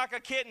purring like a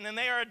kitten, and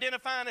they are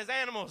identifying as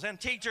animals, and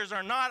teachers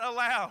are not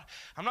allowed.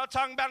 I'm not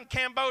talking about in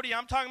Cambodia.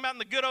 I'm talking about in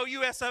the good old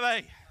US of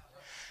A.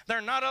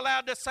 They're not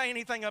allowed to say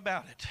anything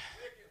about it.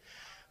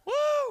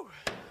 Woo!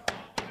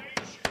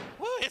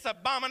 Woo, it's an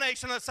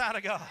abomination on the side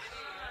of God.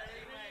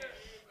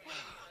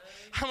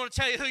 I'm going to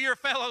tell you who your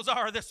fellows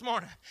are this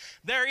morning.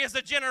 There is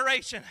a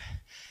generation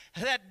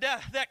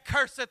that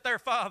curseth their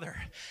father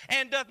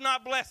and doth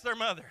not bless their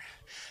mother.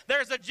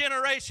 There's a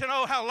generation,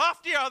 oh, how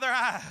lofty are their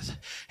eyes,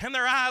 and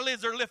their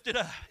eyelids are lifted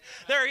up.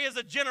 There is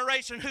a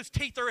generation whose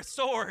teeth are as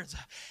swords,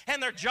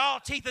 and their jaw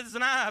teeth as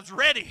knives,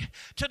 ready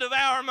to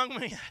devour among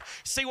men.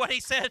 See what he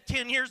said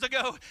 10 years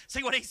ago?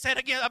 See what he said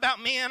again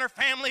about men or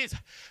families?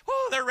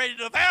 Oh, they're ready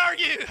to devour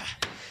you.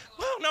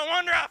 Well, no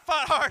wonder I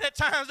fought hard at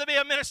times to be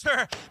a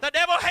minister. The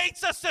devil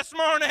hates us this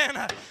morning.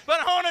 But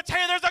I want to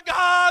tell you, there's a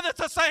God that's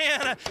a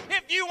saying,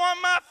 if you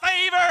want my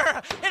favor,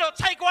 it'll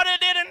take what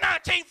it did in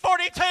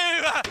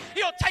 1942.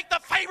 It'll take the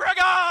favor of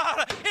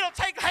God. It'll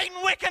take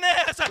hating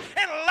wickedness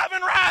and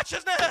loving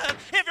righteousness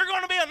if you're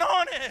going to be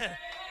anointed.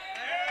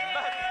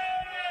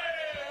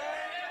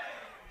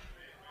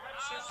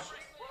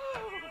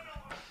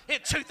 In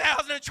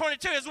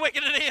 2022, as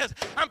wicked as it is,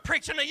 I'm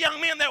preaching to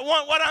young men that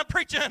want what I'm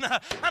preaching.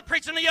 I'm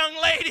preaching to young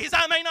ladies.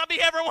 I may not be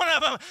every one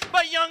of them,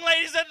 but young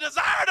ladies that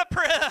desire to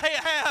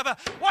have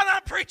what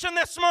I'm preaching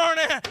this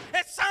morning.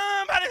 And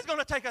somebody's going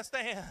to take a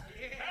stand.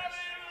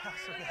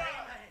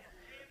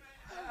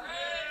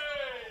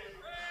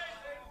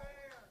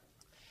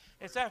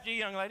 It's after you,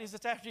 young ladies.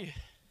 It's after you.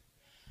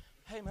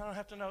 Hey, man, I don't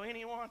have to know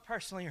anyone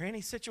personally or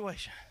any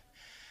situation,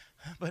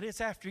 but it's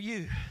after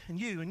you and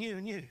you and you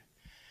and you.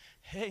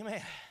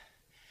 Amen.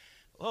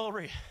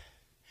 Glory.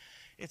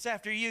 It's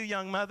after you,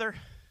 young mother. Amen.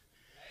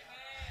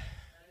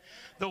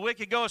 The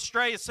wicked go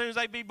astray as soon as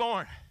they be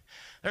born.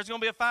 There's going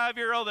to be a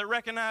 5-year-old that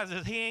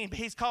recognizes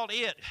he's called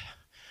it,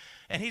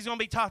 and he's going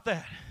to be taught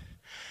that.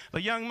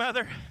 But young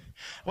mother,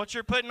 what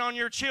you're putting on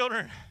your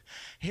children,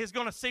 he's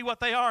going to see what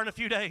they are in a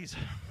few days.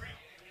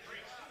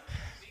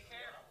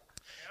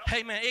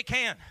 Hey, man, it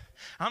can.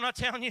 I'm not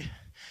telling you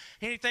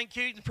anything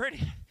cute and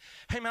pretty.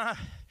 Hey, man,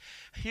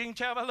 you can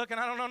tell by looking,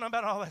 I don't know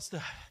about all that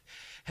stuff.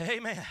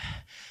 Amen.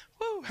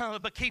 Woo,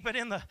 but keep it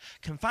in the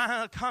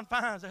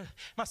confines. Am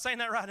I saying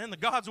that right? In the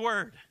God's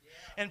word.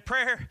 And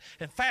prayer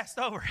and fast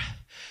over.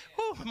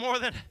 Woo, more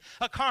than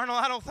a carnal,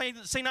 I don't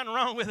see nothing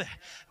wrong with it.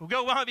 We'll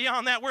go on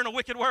beyond that. We're in a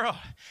wicked world.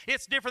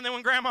 It's different than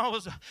when Grandma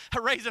was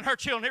raising her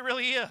children. It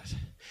really is.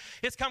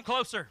 It's come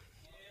closer.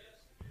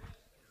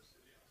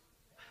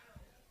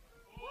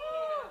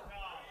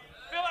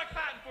 Feel like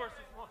fighting for us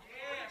this morning.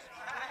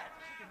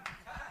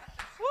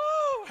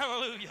 Woo,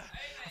 hallelujah.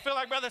 I feel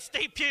like Brother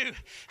Steve Pugh.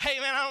 Hey,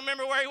 man, I don't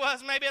remember where he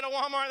was. Maybe at a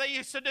Walmart they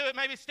used to do it.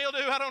 Maybe still do.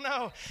 I don't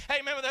know. Hey,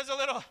 remember there's a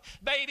little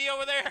baby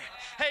over there.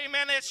 Hey,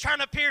 man, it's trying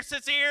to pierce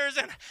its ears.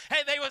 And,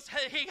 hey,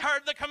 he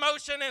heard the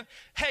commotion. And,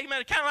 hey,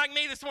 man, kind of like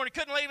me this morning.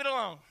 Couldn't leave it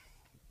alone.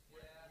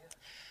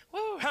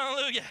 Woo,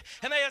 hallelujah.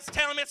 And they just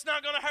tell him it's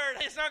not going to hurt.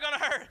 It's not going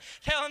to hurt.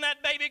 Telling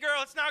that baby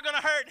girl it's not going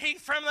to hurt.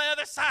 He's from the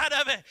other side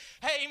of it.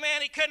 Hey,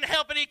 man, he couldn't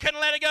help it. He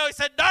couldn't let it go. He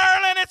said,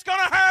 darling, it's going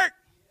to hurt.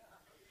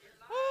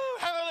 Woo,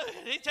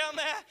 hallelujah. He tell him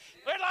that.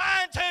 They're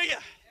lying to you.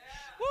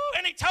 Woo,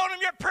 and he told him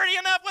you're pretty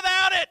enough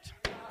without it.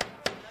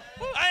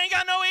 I ain't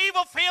got no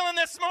evil feeling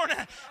this morning.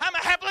 I'm a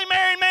happily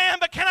married man,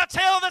 but can I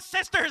tell the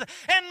sisters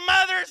and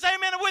mothers,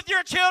 amen, with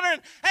your children,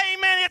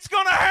 amen, it's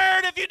going to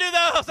hurt if you do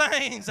those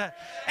things.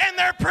 And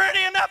they're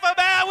pretty enough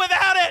about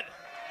without it.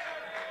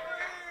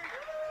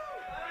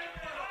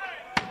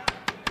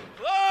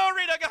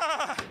 Glory to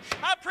God.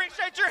 I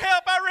appreciate your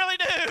help, I really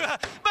do.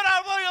 But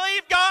I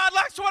believe God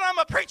likes what I'm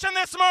preaching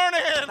this morning.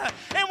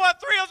 And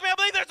what thrills me, I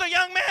believe there's a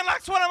young man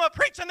likes what I'm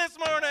preaching this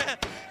morning.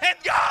 And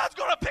God's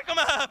going to pick him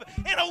up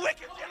in a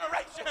wicked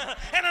generation.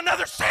 And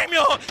another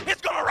Samuel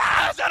is going to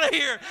rise out of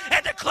here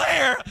and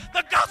declare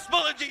the gospel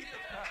of Jesus.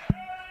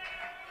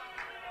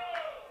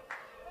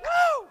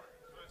 Woo!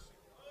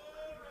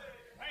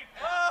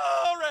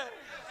 Glory!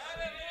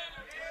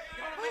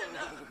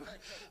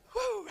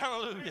 Woo!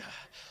 Hallelujah.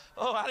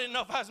 Oh, I didn't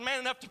know if I was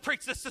man enough to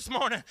preach this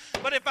morning.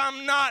 But if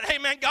I'm not,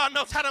 amen, God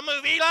knows how to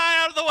move Eli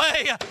out of the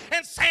way.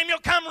 And Samuel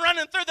come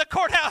running through the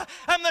courthouse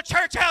and the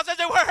church house, as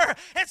it were.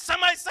 And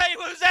somebody say,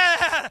 who's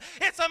that?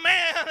 It's a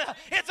man.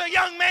 It's a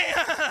young man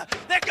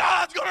that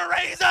God's going to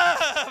raise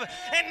up.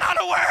 And not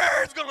a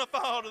word's going to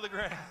fall to the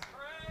ground.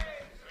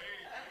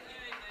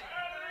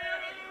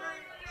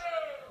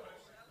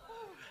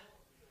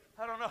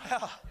 I don't know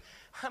how.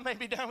 I may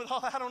be done with all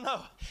that. I don't know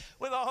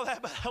with all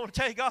that, but I want to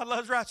tell you, God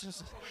loves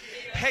righteousness,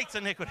 hates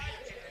iniquity.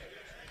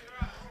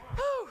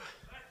 Whew.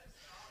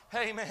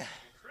 Amen.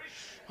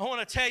 I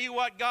want to tell you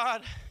what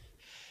God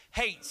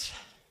hates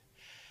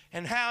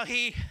and how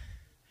He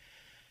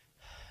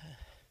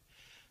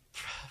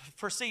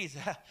perceives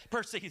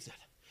it.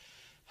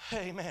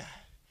 Amen.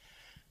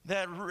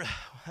 That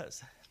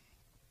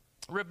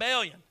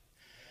rebellion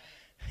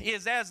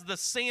is as the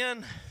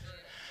sin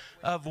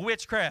of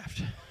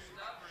witchcraft.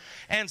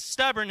 And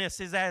stubbornness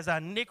is as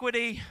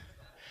iniquity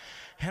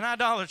and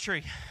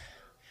idolatry.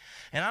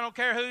 And I don't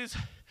care who's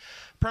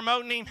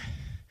promoting him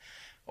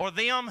or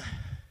them,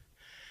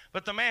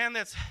 but the man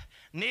that's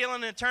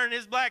kneeling and turning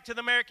his back to the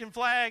American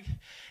flag,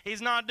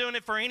 he's not doing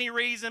it for any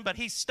reason, but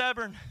he's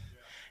stubborn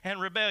and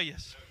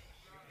rebellious.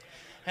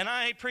 And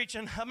I ain't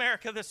preaching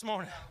America this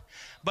morning,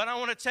 but I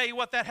want to tell you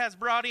what that has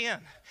brought in.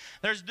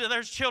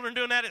 There's children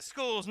doing that at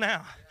schools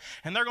now,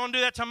 and they're going to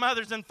do that to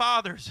mothers and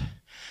fathers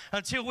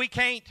until we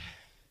can't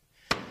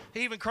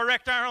even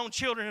correct our own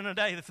children in a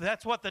day.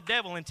 That's what the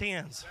devil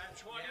intends.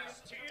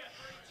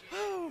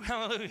 Ooh,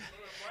 hallelujah.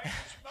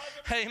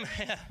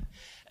 Amen.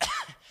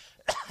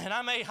 And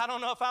I don't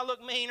know if I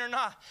look mean or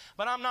not,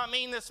 but I'm not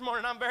mean this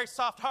morning. I'm very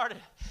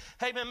soft-hearted.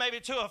 Amen, maybe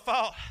to a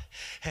fault.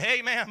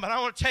 Amen, but I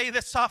want to tell you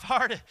this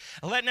soft-hearted,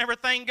 letting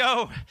everything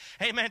go.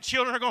 Amen,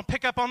 children are going to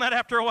pick up on that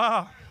after a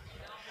while.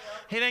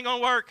 It ain't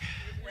going to work.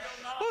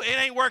 It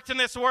ain't worked in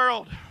this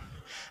world.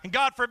 And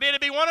God forbid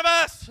it be one of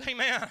us,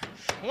 amen,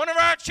 one of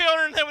our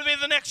children that would be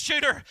the next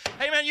shooter.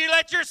 Amen, you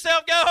let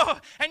yourself go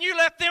and you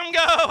let them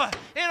go.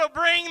 It'll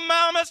bring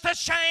mamas to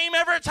shame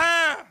every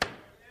time.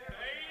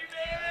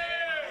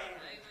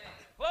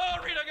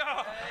 Glory to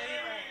God.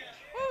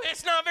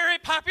 It's not very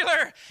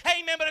popular,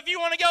 amen, but if you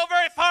want to go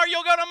very far,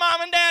 you'll go to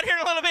mom and dad here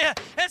in a little bit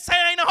and say,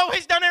 I ain't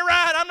always done it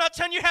right. I'm not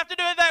telling you have to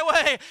do it that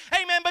way,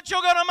 amen, but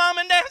you'll go to mom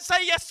and dad and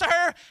say, yes,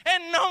 sir,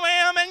 and no,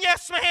 ma'am, and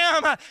yes,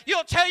 ma'am.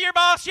 You'll tell your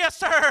boss, yes,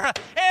 sir,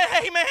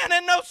 and amen,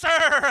 and no,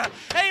 sir,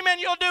 amen.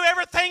 You'll do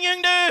everything you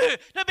can do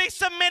to be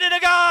submitted to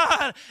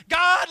God.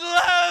 God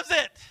loves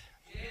it.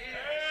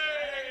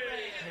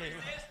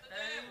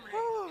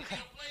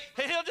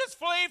 Amen. He'll just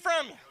flee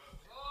from you.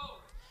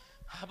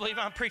 I believe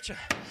I'm preaching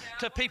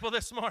to people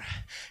this morning.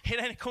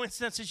 It ain't a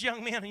coincidence as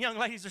young men and young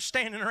ladies are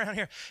standing around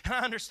here. And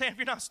I understand if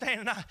you're not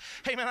standing,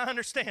 amen, I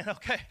understand,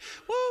 okay.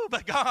 Woo,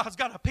 but God's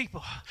got a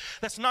people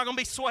that's not going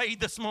to be swayed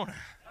this morning.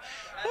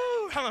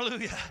 Woo,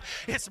 hallelujah.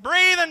 It's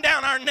breathing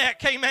down our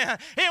neck, amen.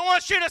 It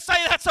wants you to say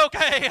that's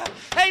okay.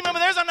 Amen, but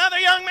there's another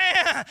young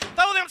man,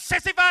 throw them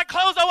sissified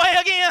clothes away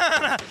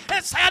again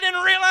and say, I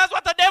didn't realize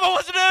what the devil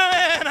was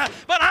doing,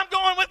 but I'm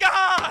going with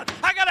God.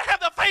 I got to have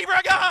the favor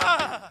of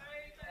God.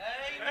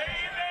 Amen.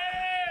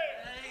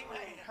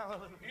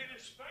 Hallelujah.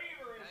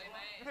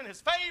 In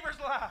His favor's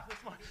life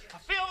this morning. I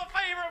feel the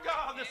favor of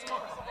God this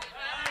morning.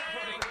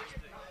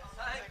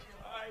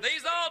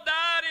 These all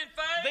died in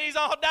faith. These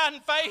all died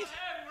in faith.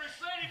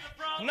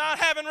 Not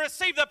having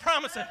received the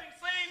promises.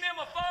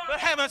 But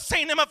haven't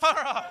seen them afar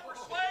off.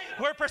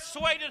 We're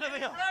persuaded of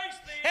them.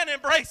 And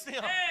embrace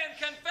them.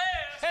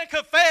 And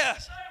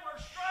confess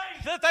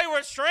that they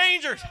were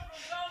strangers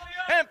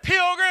and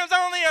pilgrims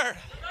on the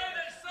earth.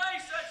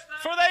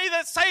 For they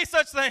that say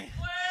such things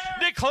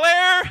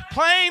declare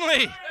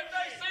plainly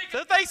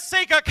that they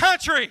seek a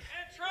country.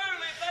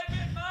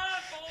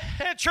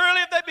 And truly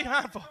if they be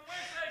mindful,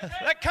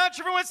 that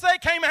country from which they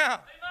came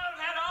out,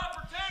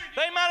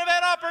 they might have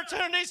had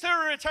opportunities to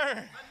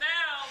return.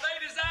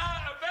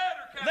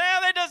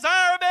 Now they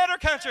desire a better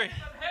country.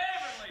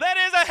 That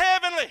is a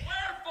heavenly.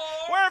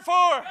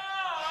 Wherefore,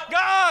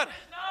 God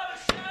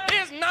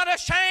is not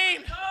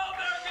ashamed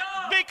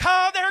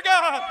because they're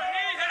God.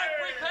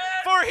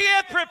 For He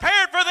hath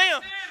prepared for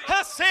them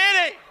a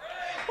city.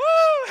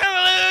 Woo,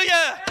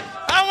 hallelujah.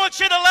 I want want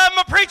you to love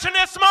my preaching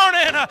this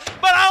morning,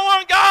 but I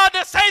want God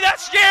to say,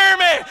 that's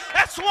Jeremy.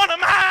 That's one of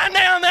mine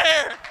down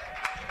there.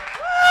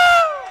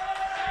 Woo!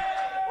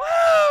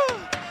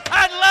 Woo!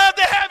 I'd love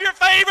to have your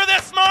favor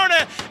this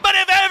morning, but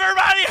if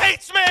everybody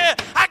hates me,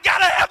 I got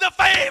to have the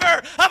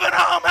favor of an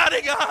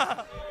almighty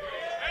God.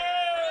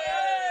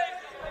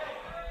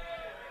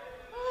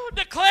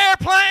 Declare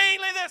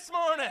plainly this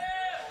morning,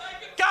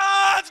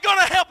 God's going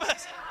to help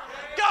us.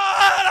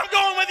 God, I'm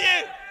going with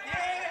you.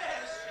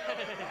 Yes.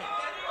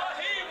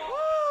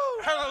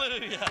 Woo,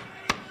 hallelujah.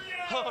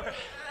 Glory.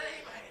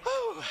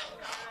 Woo.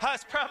 I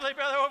was probably,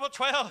 Brother Orville,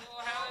 12.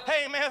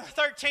 Hey, man,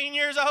 13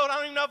 years old. I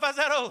don't even know if I was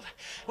that old.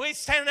 We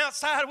standing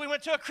outside. We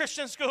went to a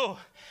Christian school.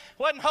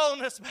 Wasn't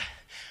holiness, but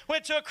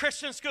went to a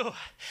Christian school.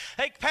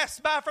 They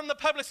passed by from the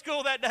public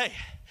school that day.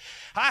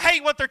 I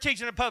hate what they're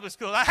teaching in public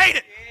school. I hate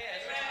it.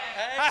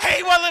 I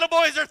hate what little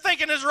boys are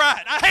thinking is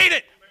right. I hate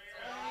it.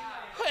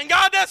 And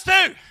God does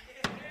too.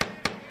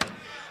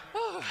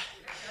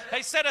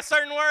 They said a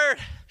certain word.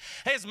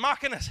 They was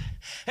mocking us.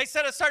 They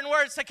said a certain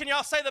word. Said, can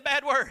y'all say the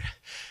bad word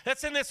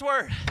that's in this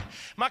word?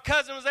 My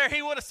cousin was there.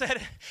 He would have said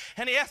it.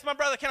 And he asked my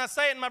brother, can I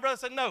say it? And my brother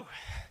said, no.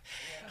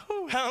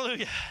 Ooh,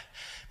 hallelujah.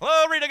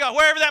 Glory to God.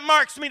 Wherever that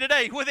marks me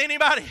today with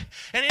anybody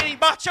and any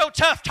macho,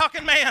 tough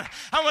talking man,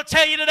 I'm going to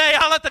tell you today,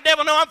 I'll let the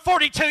devil know I'm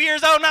 42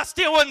 years old and I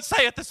still wouldn't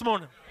say it this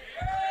morning.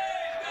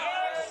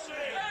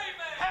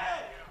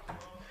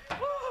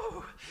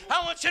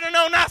 I want you to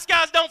know nice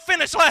guys don't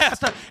finish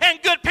last, and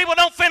good people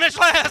don't finish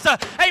last.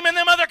 Amen.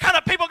 Them other kind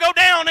of people go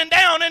down and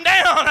down and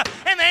down,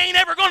 and they ain't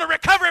ever going to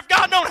recover if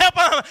God don't help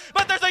them.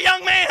 But there's a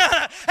young man,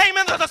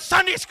 amen, there's a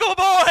Sunday school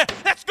boy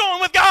that's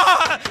going with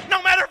God,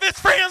 no matter if his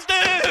friends do,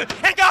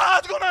 and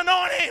God's going to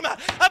anoint him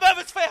above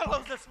his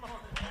fellows this morning.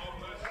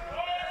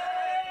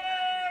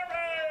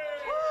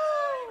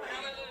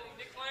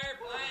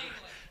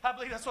 I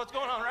believe that's what's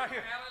going on right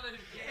here.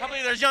 I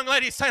believe there's young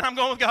ladies saying, I'm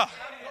going with God.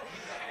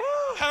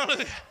 Woo,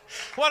 hallelujah.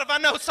 What if I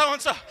know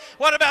so-and-so?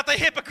 What about the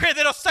hypocrite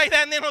that'll say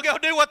that and then will go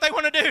do what they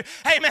want to do?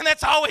 Amen,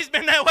 that's always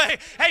been that way.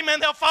 Amen,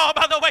 they'll fall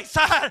by the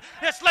wayside.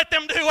 Just let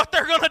them do what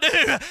they're going to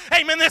do.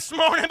 Amen, this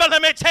morning. But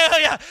let me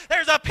tell you,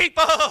 there's a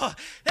people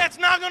that's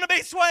not going to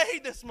be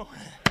swayed this morning.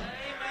 Amen.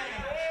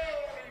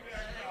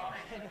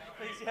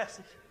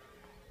 Ecclesiastes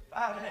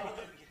 5 and 8.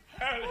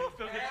 Hallelujah.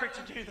 Feel good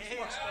preaching to you this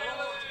morning.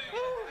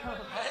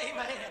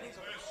 Amen.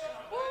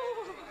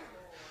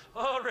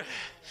 Glory.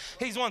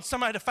 He's wanting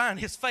somebody to find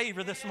his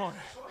favor this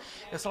morning.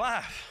 It's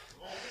life.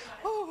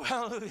 Ooh,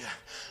 hallelujah.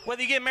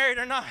 Whether you get married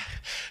or not,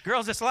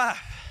 girls, it's life.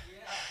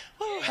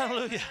 Ooh,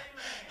 hallelujah.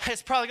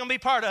 It's probably going to be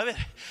part of it.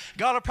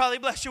 God will probably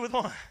bless you with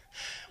one.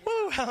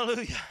 Woo,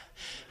 hallelujah.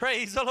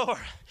 Praise the Lord.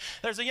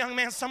 There's a young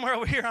man somewhere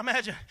over here, I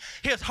imagine.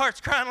 His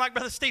heart's crying like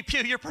Brother Steve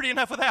Pugh. You're pretty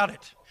enough without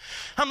it.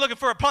 I'm looking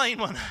for a plain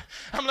one.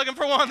 I'm looking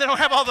for one that don't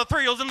have all the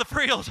thrills and the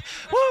frills.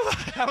 Woo,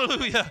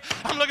 hallelujah.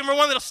 I'm looking for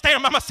one that'll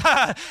stand by my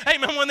side.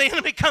 Amen. When the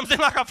enemy comes in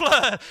like a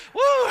flood.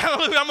 Woo,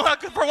 hallelujah. I'm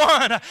looking for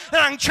one that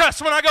I can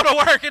trust when I go to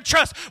work and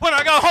trust when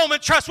I go home and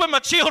trust with my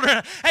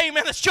children.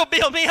 Amen. That she'll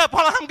build me up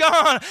while I'm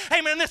gone.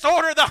 Amen. In this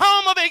order, the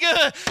home will be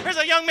good. There's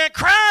a young man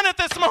crying it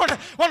this morning.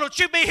 Why don't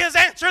you be his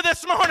answer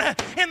this morning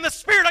in the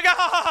Spirit of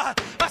God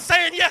by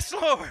saying, yes,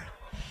 Lord.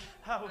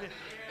 Hallelujah.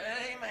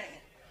 Amen.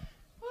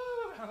 Woo,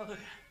 hallelujah.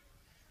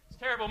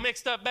 Terrible,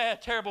 mixed up, bad,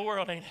 terrible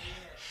world, ain't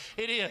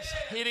it? It is.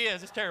 It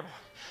is. It's terrible.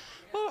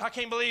 Whew, I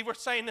can't believe we're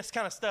saying this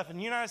kind of stuff in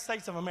the United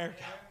States of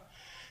America.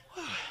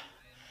 Whew.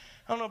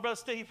 I don't know, Brother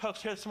Steve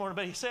posted here this morning,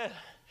 but he said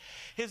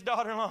his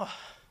daughter-in-law,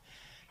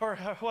 or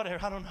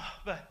whatever, I don't know,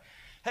 but,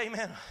 hey,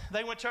 man,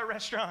 they went to a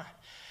restaurant.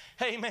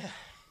 Hey, man.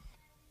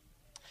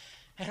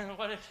 And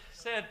what it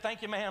said,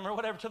 thank you, ma'am, or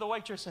whatever, to the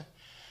waitress, and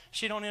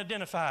she don't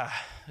identify.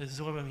 This is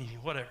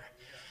whatever.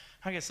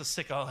 I get so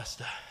sick of all that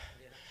stuff.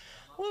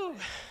 Woo.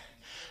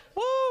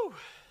 Woo!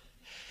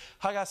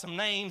 I got some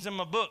names in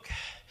my book.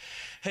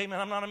 Hey, man,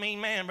 I'm not a mean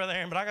man, Brother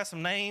Aaron, but I got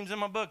some names in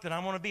my book that I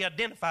want to be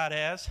identified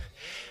as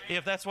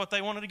if that's what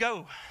they wanted to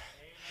go.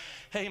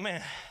 Hey,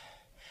 man.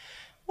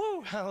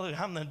 Woo, hallelujah.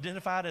 I'm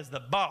identified as the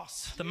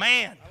boss, the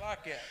man. I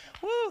like it.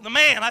 Woo, the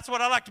man. That's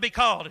what I like to be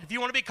called. If you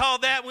want to be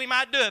called that, we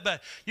might do it,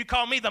 but you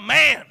call me the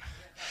man.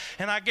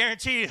 And I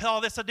guarantee you all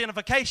this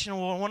identification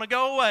will want to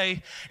go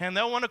away, and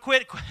they'll want to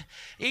quit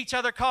each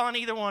other calling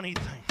either one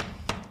anything.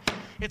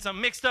 It's a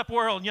mixed up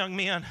world, young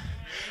men.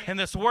 And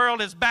this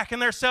world is backing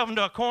themselves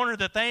into a corner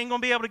that they ain't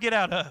going to be able to get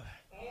out of.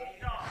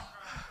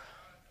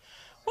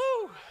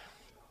 Woo.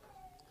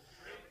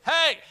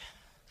 Hey.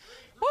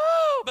 Woo.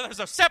 But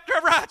there's a scepter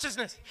of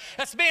righteousness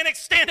that's being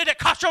extended at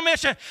Cottrell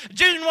Mission,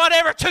 June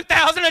whatever,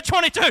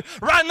 2022,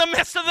 right in the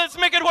midst of this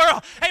wicked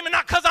world. Amen.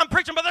 Not because I'm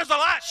preaching, but there's a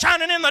light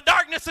shining in the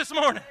darkness this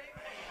morning.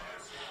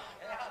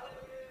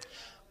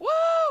 Woo.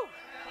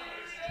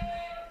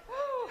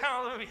 Woo.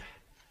 Hallelujah.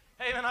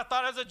 Amen. I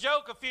thought it was a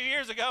joke a few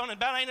years ago, and it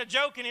about ain't a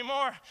joke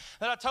anymore,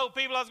 that I told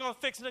people I was going to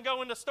fix to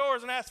go into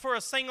stores and ask for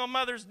a single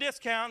mother's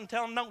discount and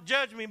tell them don't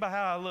judge me by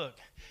how I look.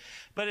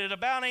 But it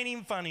about ain't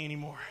even funny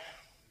anymore.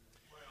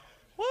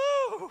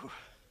 Woo!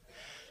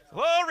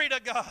 Glory to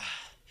God.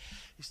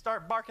 You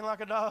start barking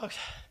like a dog.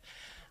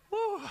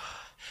 Woo.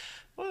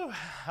 Woo.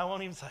 I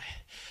won't even say.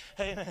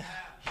 Amen.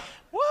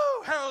 Woo.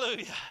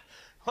 Hallelujah.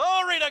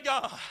 Glory to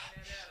God.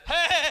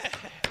 Hey.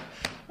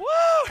 Woo.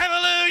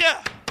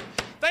 Hallelujah.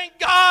 Thank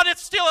God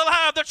it's still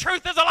alive. The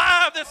truth is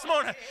alive this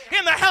morning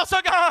in the house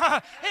of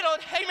God.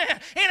 Amen.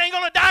 It ain't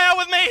going to die out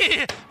with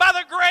me by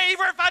the grave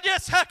or if I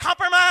just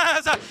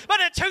compromise. But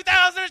in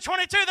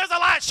 2022, there's a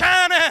light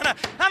shining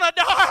on a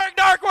dark,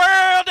 dark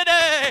world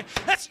today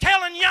that's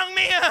telling young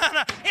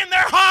men in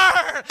their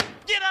heart,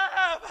 get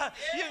up.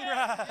 You can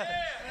rise.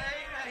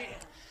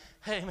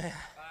 Amen. Amen.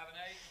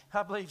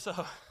 I believe so. If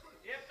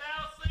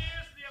thou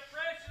seest the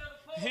oppression of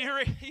the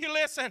poor. You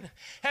listen.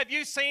 Have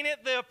you seen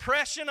it, the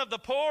oppression of the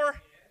poor?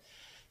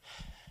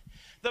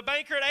 The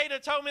banker at Ada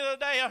told me the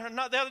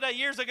other day,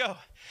 years ago.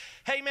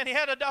 Hey, man, he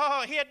had a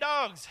dog. He had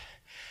dogs.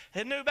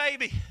 A new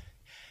baby.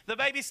 The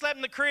baby slept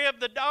in the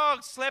crib. The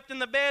dog slept in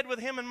the bed with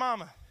him and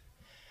mama.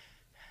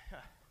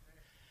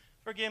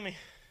 Forgive me.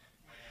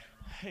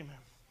 Amen.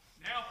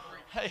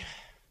 Hey,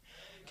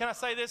 can I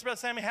say this, Brother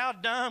Sammy? How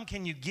dumb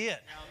can you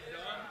get?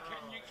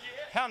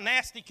 How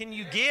nasty can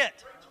you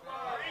get?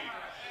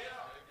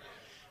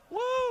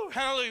 Woo,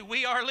 hallelujah.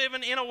 We are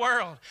living in a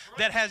world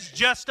that has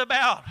just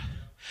about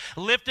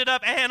lifted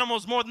up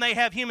animals more than they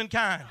have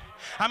humankind.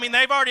 I mean,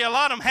 a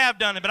lot of them have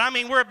done it, but I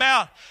mean,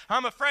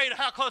 I'm afraid of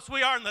how close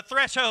we are in the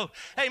threshold.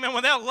 Amen.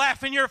 When they'll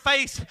laugh in your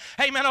face,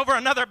 amen, over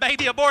another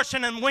baby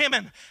abortion and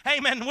women.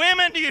 Amen.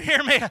 Women, do you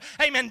hear me?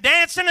 Amen.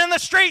 Dancing in the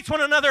streets when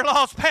another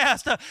law's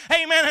passed.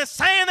 Amen. And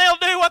saying they'll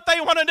do what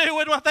they want to do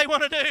with what they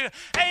want to do.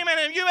 Amen.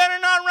 And you better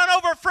not run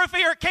over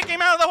Fruffy or kick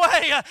him out of the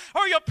way,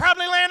 or you'll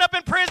probably land up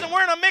in prison.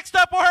 We're in a mixed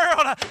up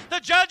world.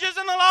 The judges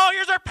and the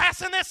lawyers are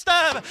passing this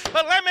stuff.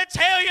 But let me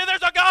tell you,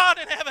 there's a God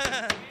in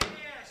heaven.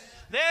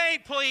 They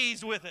ain't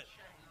pleased with it.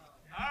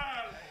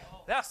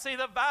 Thou see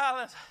the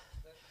violence,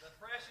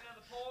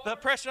 the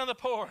oppression of the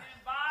poor, And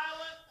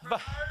violent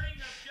perverting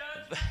of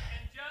judgment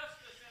and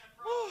justice and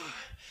oppression.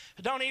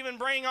 Don't even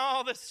bring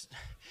all this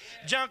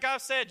junk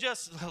I've said,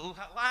 just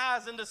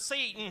lies and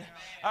deceit, and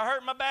I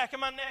hurt my back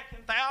and my neck,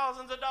 and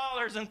thousands of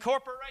dollars, and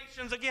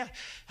corporations again.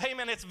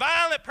 Amen. It's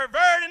violent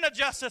perverting of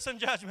justice and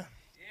judgment.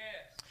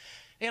 Yes.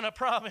 In a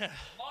province.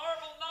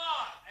 Marvel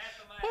not at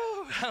the matter.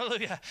 Woo,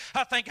 hallelujah.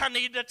 I think I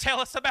need to tell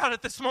us about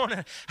it this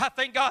morning. I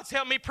think God's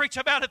helped me preach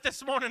about it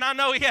this morning. I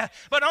know He has.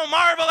 But don't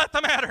marvel at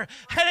the matter.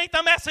 That ain't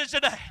the message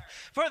today.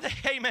 Amen.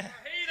 He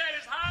that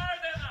is higher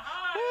than the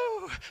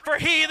highest. Woo, for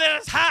he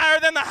that is higher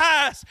than the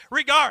highest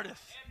regardeth.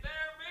 And there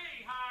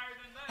be higher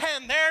than they.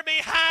 And there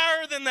be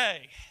higher than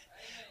they.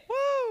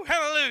 Woo,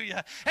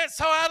 hallelujah. And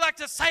so I'd like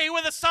to say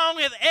with a song,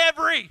 with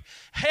every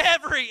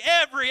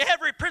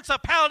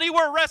principality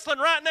we're wrestling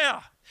right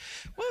now.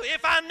 Woo,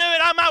 if I knew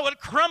it, I might would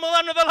crumble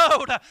under the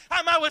load.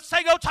 I might would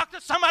say, go talk to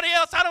somebody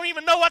else. I don't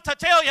even know what to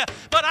tell you.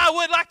 But I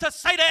would like to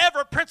say to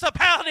every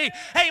principality,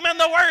 amen,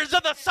 the words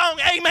of the song,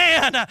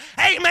 amen,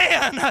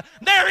 amen.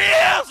 There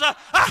is a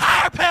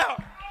higher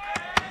power.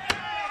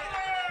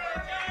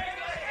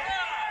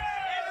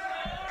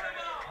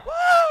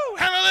 Woo,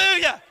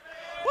 hallelujah.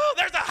 Woo,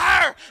 there's a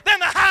higher than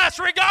the highest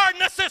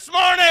regarding us this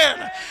morning.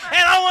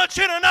 And I want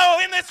you to know,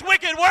 in this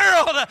wicked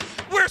world,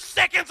 we're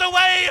seconds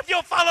away if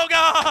you'll follow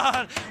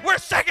God. We're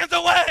seconds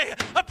away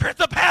of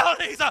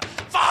principalities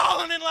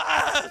falling in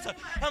lives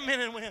of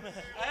men and women. Amen.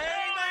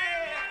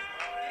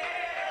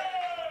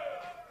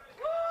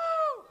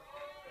 Woo.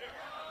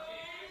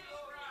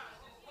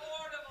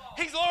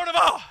 He's Lord of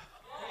all.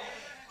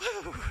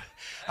 Woo.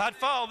 I'd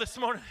fall this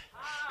morning.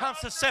 I'm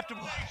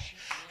susceptible.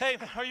 Hey,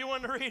 are you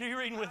wanting to read? Are you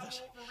reading with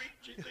us?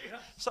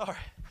 Sorry.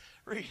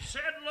 Read.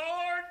 Said,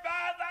 Lord,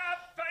 by thy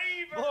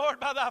favor. Lord,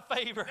 by thy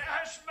favor. Thou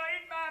hast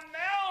made my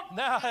mountain.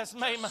 Thou hast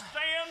made to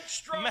stand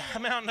strong. my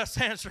mountain to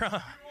stand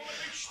strong.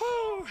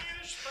 Woo.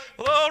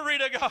 Glory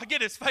to God.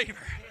 Get His favor.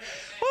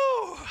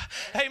 Woo.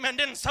 Amen.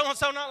 Didn't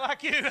so-and-so not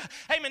like you?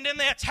 Amen. Didn't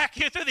they attack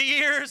you through the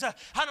years? I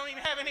don't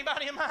even have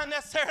anybody in mind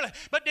necessarily.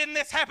 But didn't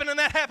this happen and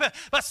that happen?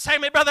 But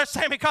Brother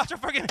Sammy Cottrell,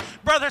 forgive me.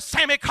 Brother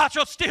Sammy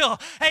Cottrell still,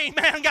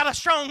 amen, got a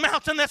strong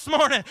mountain this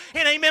morning.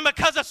 And amen,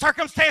 because of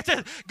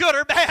circumstances, good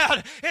or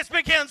bad, it's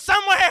begun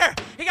somewhere.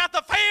 He got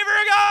the favor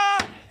of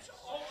God.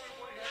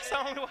 It's the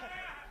only way.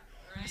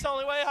 It's the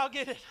only way I'll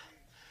get it.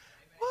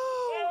 Woo.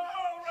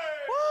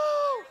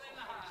 Woo.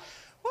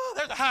 Woo.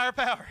 There's a higher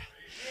power.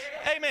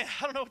 Amen.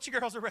 I don't know what you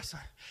girls are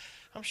wrestling.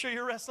 I'm sure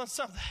you're wrestling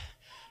something.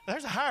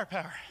 There's a higher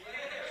power.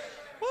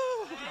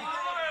 Woo. Amen.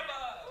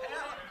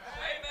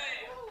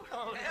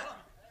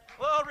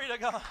 Glory to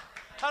God.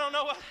 I don't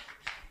know what.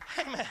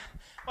 Amen.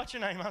 What's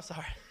your name? I'm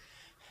sorry.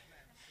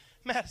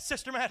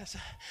 Sister Madison.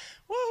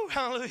 Woo,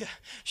 hallelujah.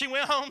 She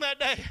went home that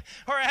day,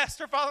 or asked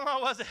her father-in-law,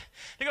 was it,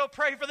 to go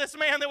pray for this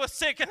man that was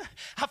sick, and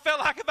I felt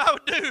like if I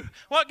would do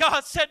what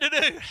God said to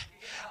do.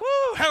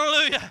 Woo,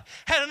 hallelujah.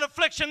 Had an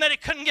affliction that he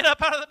couldn't get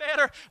up out of the bed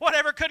or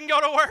whatever, couldn't go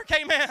to work.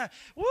 Amen.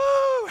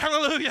 Woo,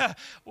 hallelujah.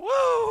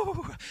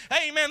 Woo.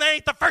 Amen. They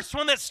ain't the first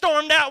one that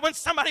stormed out when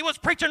somebody was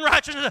preaching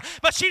righteousness,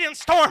 but she didn't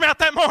storm out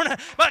that morning.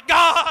 But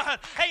God,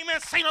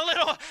 amen, seen a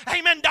little,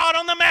 amen, dot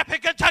on the map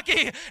in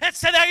Kentucky and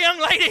said, that young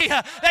lady,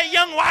 that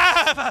young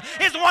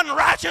wife is one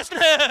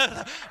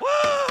righteousness.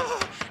 Woo!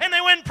 And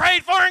they went and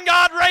prayed for her, and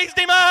God raised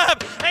him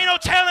up. Ain't no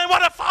telling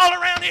what will fall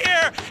around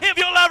here if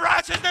you love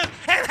righteousness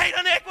and hate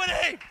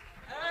iniquity.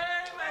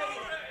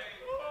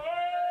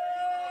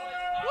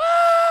 Woo!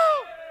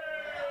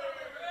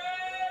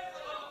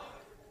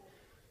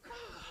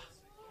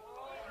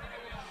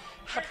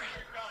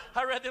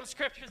 I read them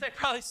scriptures. They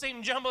probably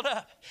seem jumbled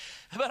up.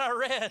 But I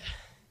read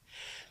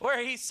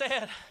where he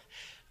said,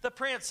 the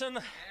prince and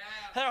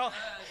and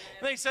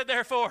he said,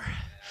 therefore,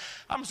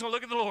 I'm just going to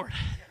look at the Lord.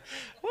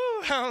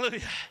 Woo,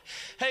 hallelujah.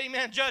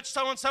 Amen. Judge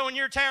so-and-so in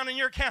your town, in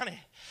your county.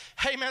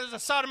 Amen. There's a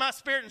sodomite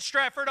spirit in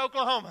Stratford,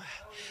 Oklahoma.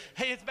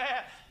 Hey, it's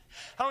bad.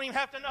 I don't even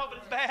have to know, but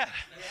it's bad.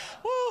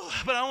 Woo.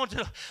 But I want you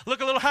to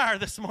look a little higher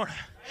this morning.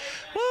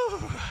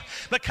 Woo.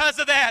 Because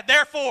of that,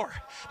 therefore,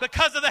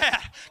 because of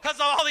that, because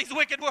of all these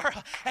wicked words,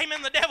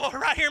 amen, the devil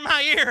right here in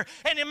my ear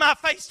and in my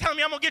face telling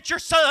me I'm going to get your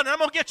son and I'm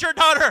going to get your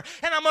daughter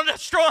and I'm going to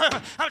destroy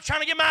him. I'm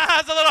trying to get my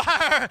eyes a little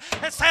higher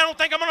and say I don't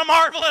think I'm going to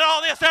marvel at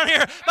all this down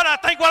here, but I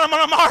think what I'm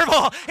going to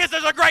marvel is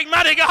there's a great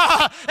mighty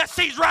God that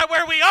sees right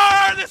where we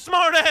are this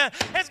morning.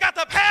 It's got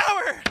the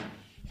power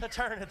to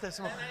turn it this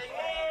morning.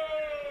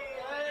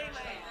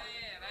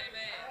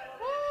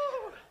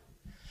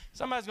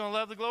 Somebody's going to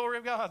love the glory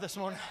of God this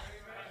morning.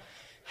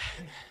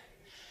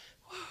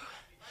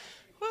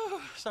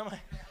 Woo. Somebody,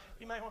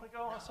 you may want to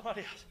go on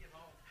somebody else.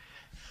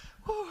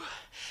 Woo.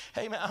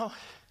 Hey, man,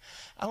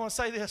 I want to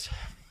say this.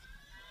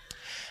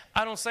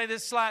 I don't say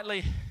this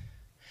slightly.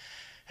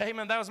 Hey,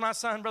 man, that was my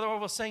son, Brother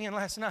Orville, singing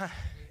last night.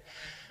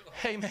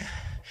 Hey, man,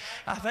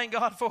 I thank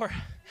God for it.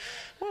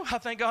 Woo, I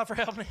thank God for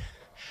helping me.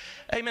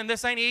 Amen.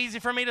 This ain't easy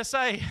for me to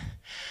say,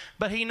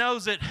 but he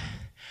knows it.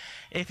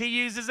 If he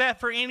uses that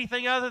for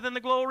anything other than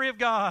the glory of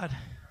God,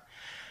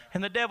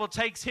 and the devil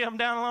takes him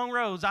down long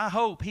roads, I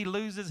hope he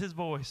loses his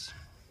voice.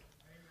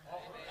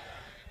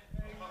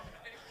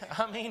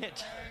 I mean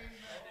it.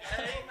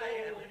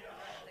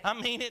 I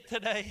mean it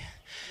today.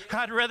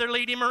 I'd rather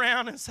lead him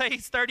around and say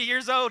he's 30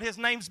 years old. His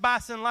name's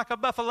Bison like a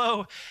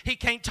buffalo. He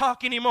can't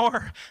talk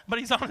anymore, but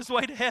he's on his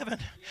way to heaven.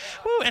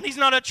 Woo, and he's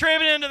not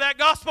attributing to that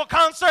gospel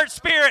concert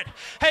spirit.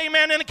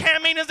 Amen. In the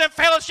camp meetings and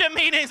fellowship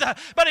meetings,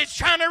 but he's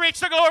trying to reach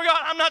the glory of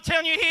God. I'm not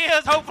telling you he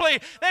is. Hopefully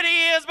that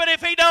he is, but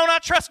if he don't, I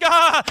trust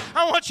God.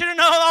 I want you to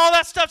know all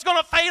that stuff's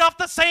going to fade off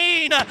the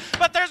scene,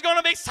 but there's going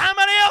to be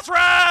somebody else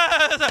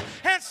rise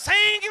and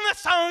sing the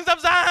songs of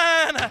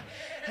Zion,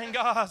 and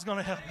God's going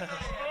to help us.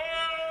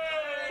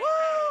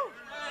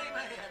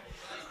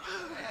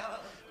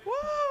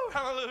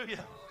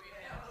 Hallelujah.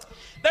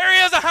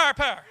 There is a higher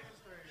power.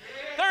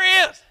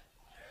 There is.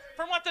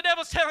 From what the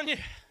devil's telling you.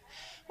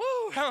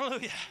 Woo,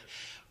 hallelujah.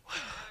 Woo.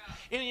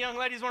 Any young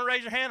ladies want to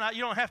raise your hand?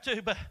 You don't have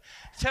to, but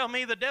tell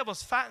me the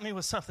devil's fighting me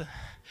with something.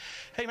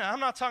 Hey, man, I'm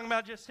not talking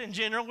about just in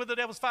general with the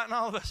devil's fighting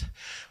all of us.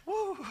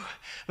 Woo.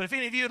 But if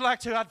any of you would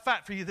like to, I'd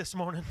fight for you this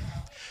morning.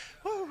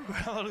 Woo,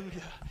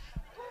 hallelujah.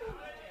 Woo.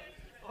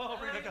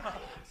 Glory to God.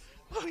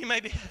 Oh, you may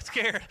be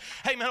scared.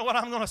 Hey, man, what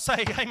I'm going to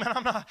say. Hey, man,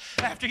 I'm not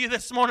after you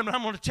this morning, but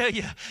I'm going to tell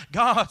you,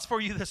 God's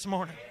for you this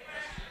morning.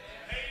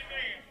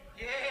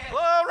 Amen.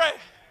 Glory.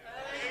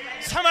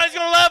 Amen. Somebody's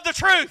going to love the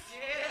truth.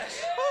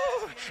 Yes.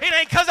 It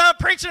ain't because I'm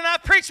preaching.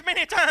 I've preached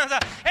many times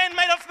and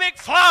made a big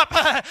flop.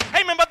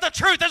 Amen. But the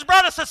truth has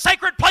brought us a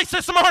sacred place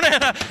this morning.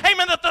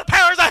 Amen. That the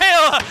powers of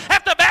hell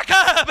have to back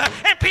up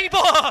and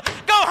people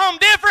go home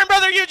different,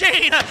 Brother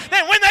Eugene,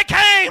 than when they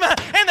came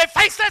and they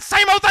faced that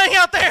same old thing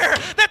out there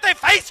that they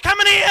faced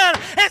coming in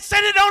and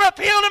said it don't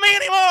appeal to me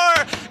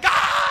anymore.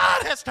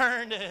 God has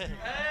turned it.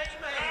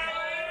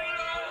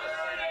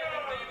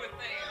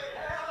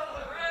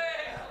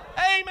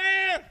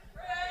 Amen.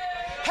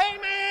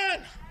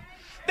 Amen.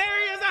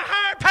 There is a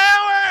higher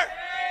power.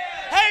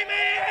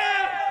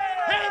 Amen.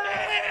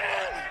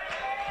 Amen.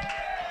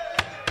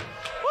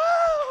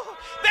 Woo.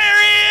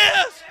 There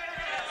is.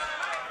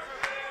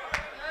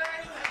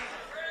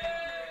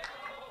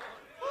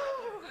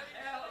 Woo.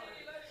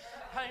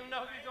 I don't even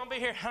know who's going to be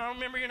here. I don't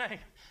remember your name.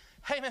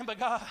 Amen. But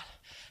God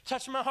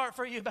touched my heart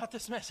for you about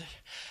this message.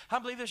 I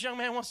believe this young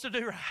man wants to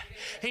do right.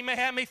 He may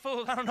have me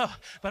fooled. I don't know.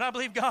 But I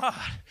believe God.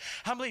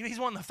 I believe he's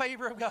won the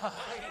favor of God.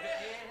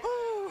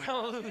 Woo,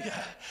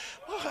 hallelujah.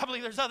 Woo, I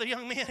believe there's other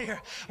young men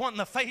here wanting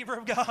the favor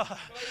of God.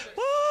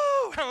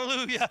 Woo,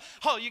 hallelujah.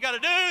 All you got to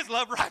do is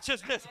love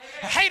righteousness,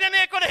 hate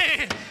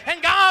iniquity,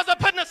 and God's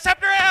putting a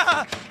scepter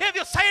out. If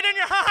you say it in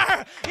your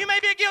heart, you may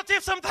be guilty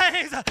of some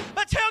things,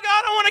 but tell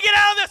God I want to get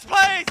out of this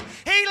place.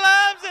 He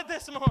loves it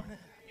this morning.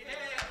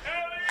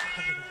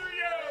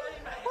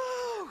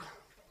 Woo.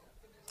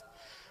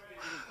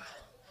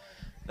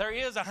 There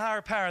is a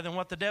higher power than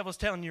what the devil's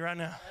telling you right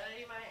now.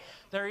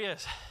 There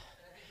is.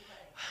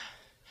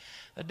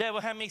 The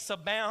devil had me so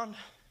bound,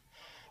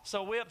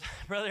 so whipped.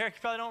 Brother Eric,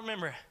 you probably don't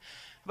remember it,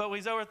 but we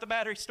was over at the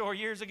battery store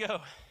years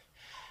ago,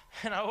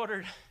 and I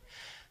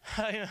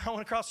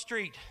went across the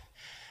street,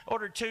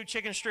 ordered 2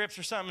 chicken strips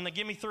or something, and they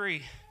give me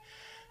 3.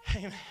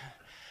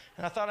 And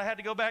And I thought I had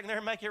to go back in there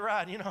and make it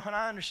right, and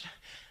I understand.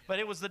 But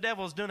it was the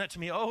devil's doing it to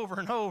me over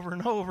and over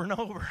and over and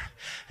over,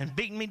 and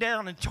beating me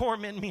down and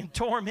tormenting me and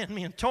tormenting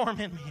me and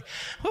tormenting me.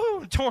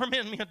 Woo,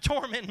 tormenting me and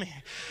tormenting me.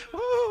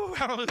 Woo,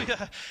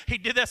 hallelujah. He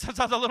did that since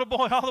I was a little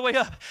boy all the way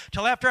up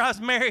till after I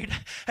was married.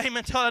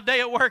 Amen. Till a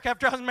day at work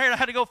after I was married, I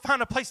had to go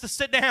find a place to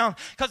sit down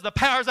because the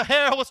powers of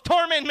hell was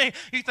tormenting me.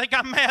 You think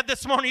I'm mad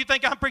this morning? You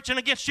think I'm preaching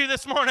against you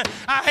this morning?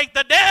 I hate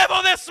the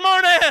devil this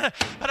morning.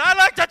 But I'd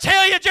like to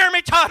tell you,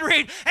 Jeremy Todd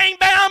Reed ain't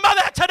bound by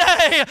that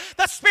today.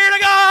 The Spirit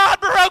of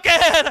God broke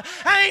it.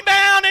 I ain't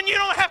bound, and you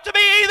don't have to be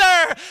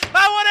either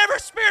by whatever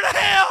spirit of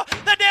hell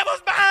the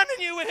devil's binding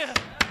you with.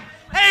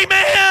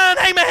 Amen.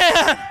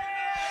 Amen.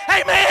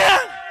 Amen.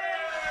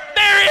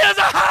 There is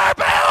a higher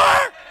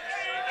power.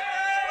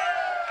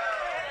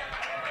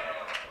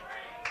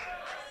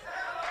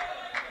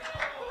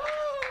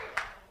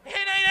 It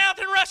ain't out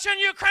in Russia and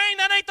Ukraine.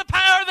 That ain't the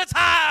power that's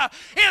high.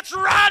 It's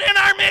right in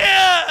our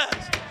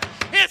midst.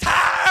 It's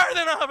higher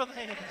than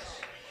everything.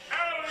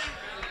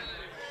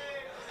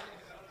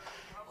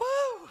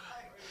 Woo!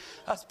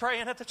 I was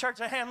praying at the church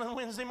of Hamlin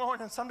Wednesday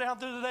morning, some down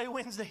through the day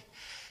Wednesday.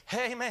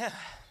 Amen.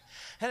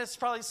 And it's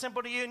probably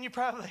simple to you, and you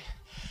probably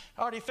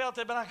already felt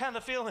it, but I kind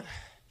of feel it.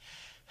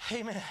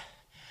 Amen.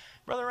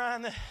 Brother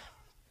Ryan,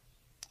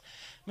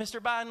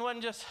 Mr. Biden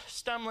wasn't just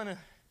stumbling. And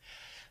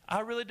I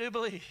really do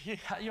believe, you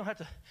don't have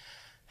to,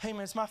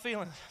 amen, it's my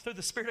feeling through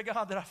the Spirit of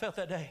God that I felt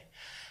that day.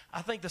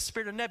 I think the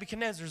spirit of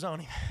Nebuchadnezzar's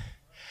on him.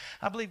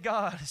 I believe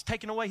God has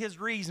taken away his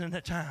reason at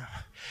that time.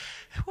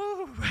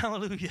 Woo,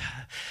 hallelujah.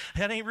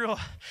 That ain't real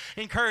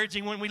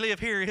encouraging when we live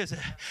here, is it?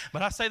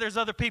 But I say there's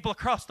other people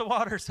across the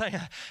water saying,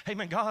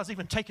 amen, God's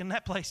even taking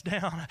that place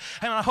down.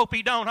 And I hope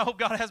he don't. I hope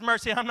God has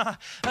mercy. I'm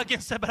not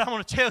against that, but I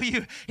want to tell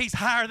you, he's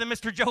higher than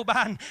Mr. Joe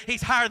Biden.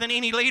 He's higher than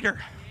any leader.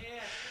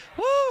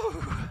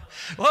 Woo!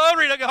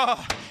 Glory to God.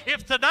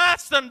 If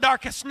tonight's the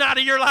darkest night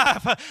of your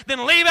life,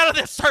 then leave out of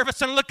this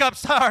service and look up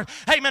stars.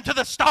 Amen, to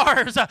the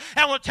stars. And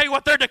I want to tell you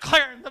what they're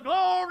declaring. The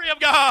glory of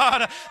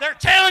God. They're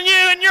telling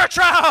you in your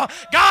trial,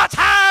 God's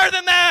higher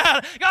than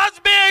that. God's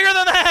bigger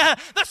than that.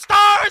 The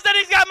stars that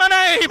he's got my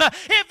name.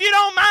 If you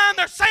don't mind,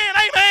 they're saying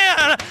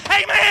amen.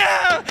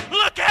 Amen.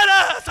 Look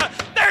at us.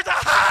 There's a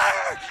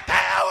higher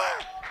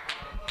power.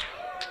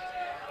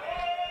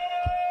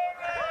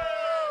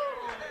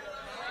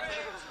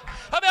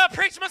 About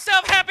preach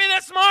myself happy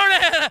this morning.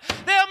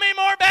 There'll be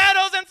more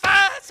battles and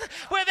fights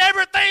with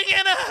everything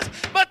in us.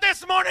 But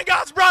this morning,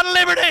 God's brought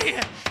liberty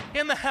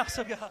in the house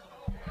of God.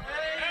 Amen.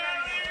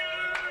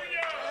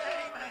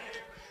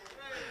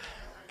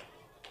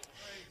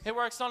 It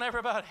works on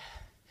everybody.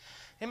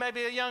 It may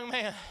be a young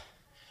man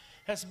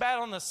that's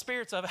battling the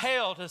spirits of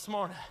hell this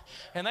morning.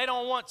 And they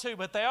don't want to,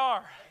 but they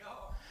are.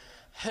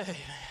 Amen.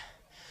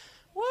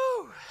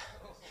 Woo.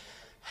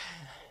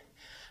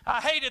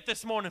 I hate it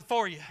this morning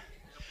for you.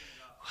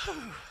 Whew.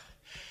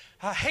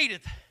 I hate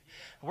it.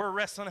 We're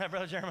wrestling that,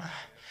 Brother Jeremiah.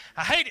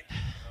 I hate it.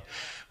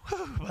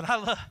 Whew. But I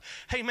love,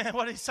 hey man,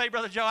 what did he say,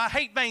 Brother Joe? I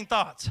hate vain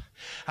thoughts.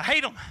 I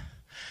hate them.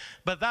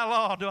 But thy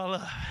law do I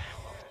love.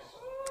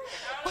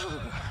 Whew.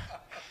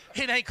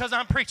 It ain't because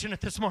I'm preaching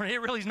it this morning.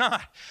 It really's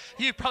not.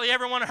 You probably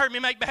ever want to heard me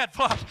make bad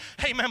thoughts.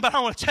 Hey man, but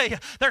I want to tell you,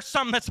 there's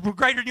something that's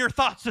greater than your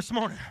thoughts this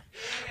morning.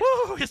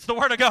 Woo, it's the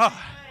Word of God.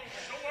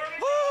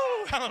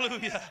 Woo,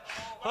 hallelujah.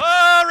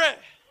 Glory.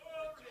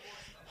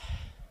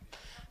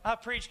 I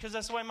preach because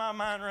that's the way my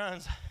mind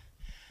runs.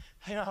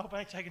 I hope I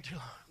ain't taking too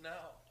long. No.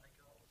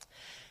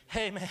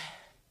 Hey, man.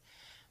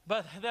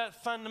 But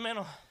that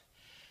fundamental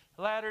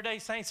Latter-day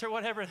Saints or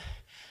whatever,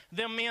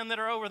 them men that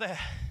are over that,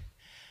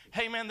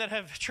 hey, man, that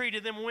have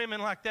treated them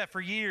women like that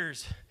for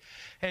years.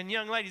 And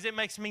young ladies, it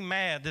makes me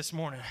mad this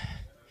morning.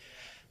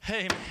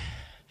 Hey, man.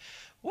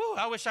 Woo,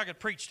 I wish I could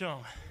preach to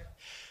them.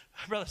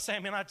 Brother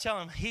Samuel, I tell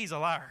him he's a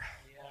liar.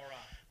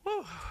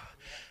 Woo,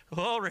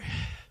 glory.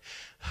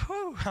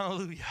 Woo,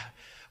 hallelujah.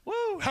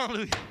 Woo,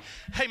 hallelujah.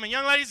 Hey, man,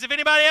 young ladies, if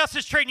anybody else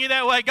is treating you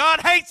that way, God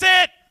hates it.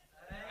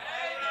 Amen.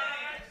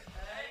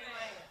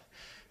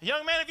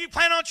 Young man, if you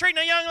plan on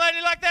treating a young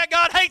lady like that,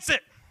 God hates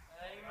it.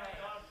 Amen.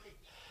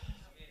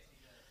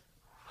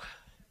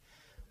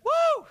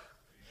 Woo.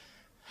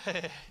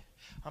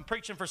 I'm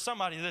preaching for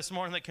somebody this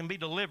morning that can be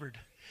delivered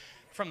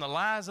from the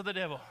lies of the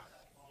devil.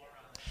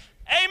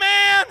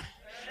 Amen.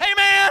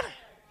 Amen.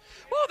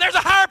 Woo, there's a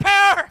higher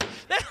power.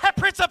 That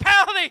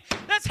principality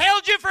that's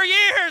held you for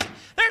years.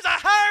 There's a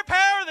higher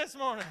power this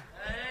morning.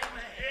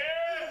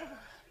 Amen.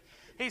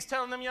 He's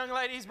telling them young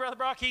ladies, Brother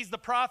Brock, he's the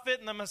prophet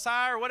and the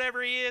Messiah or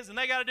whatever he is, and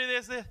they got to do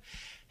this.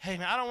 Hey,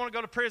 man, I don't want to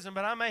go to prison,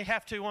 but I may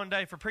have to one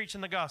day for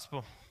preaching the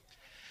gospel.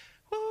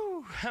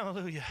 Woo,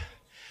 hallelujah.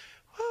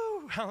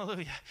 Woo,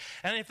 hallelujah.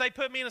 And if they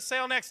put me in a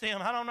cell next to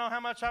him, I don't know how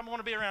much I want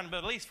to be around him, but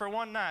at least for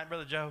one night,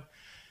 Brother Joe.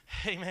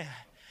 Amen.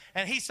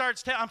 And he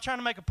starts telling, I'm trying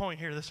to make a point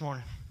here this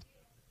morning.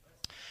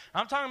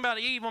 I'm talking about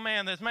an evil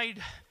man that's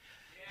made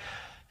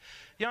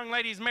young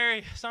ladies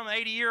marry some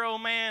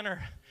 80-year-old man,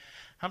 or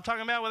I'm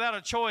talking about without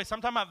a choice.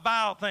 I'm talking about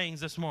vile things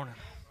this morning.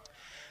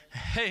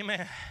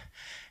 Amen.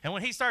 And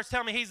when he starts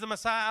telling me he's the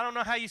Messiah, I don't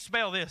know how you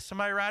spell this.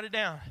 Somebody write it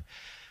down.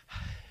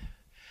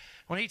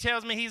 When he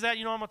tells me he's that,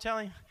 you know what I'm going to tell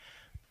him?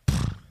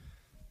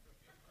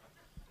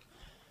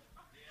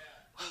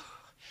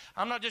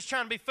 I'm not just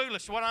trying to be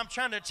foolish. What I'm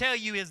trying to tell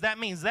you is that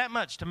means that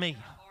much to me.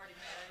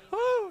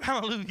 Woo,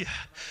 hallelujah.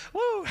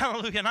 Woo,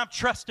 hallelujah. And I'm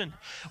trusting,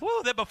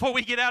 woo, that before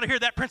we get out of here,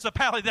 that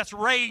principality that's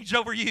raged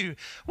over you,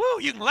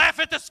 woo, you can laugh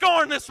at the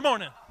scorn this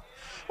morning.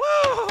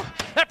 Woo,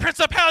 that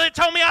principality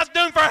told me I was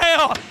doomed for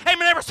hell.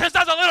 Amen. Ever since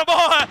I was a little boy,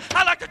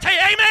 I'd like to tell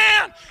you,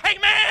 amen.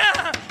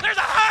 Amen. There's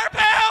a higher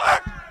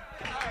power.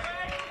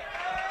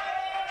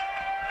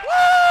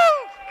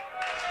 Woo.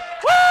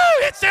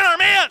 Woo, it's in our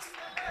midst.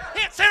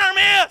 It's in our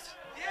midst.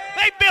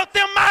 They built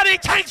them mighty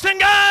tanks and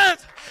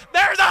guns.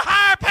 There's a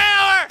higher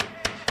power.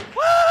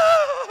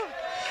 Woo!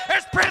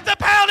 There's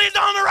principalities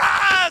on the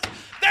rise.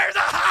 There's a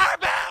higher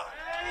power.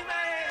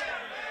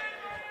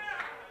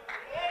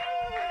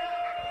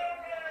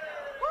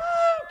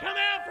 Woo! Come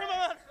out from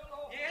us.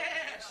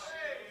 Yes.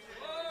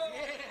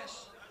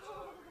 Yes.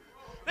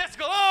 This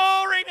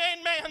glory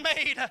ain't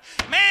man-made.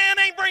 Man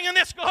ain't bringing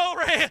this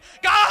glory.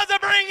 God's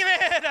bringing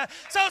it.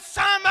 So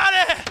somebody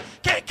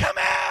can come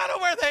out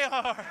of where they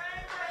are.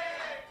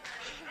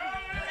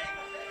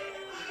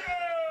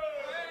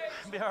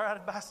 Be all right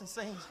if Bison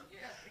sings.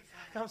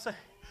 Come say,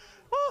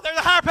 woo, there's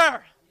a higher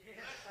power.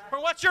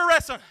 From what you're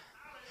wrestling.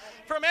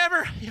 From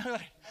ever.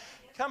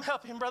 Come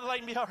help him. Brother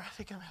Layton, be all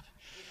right. Come help him.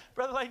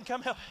 Brother Layton,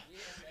 come help him.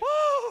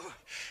 Woo!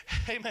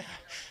 Amen.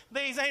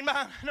 These ain't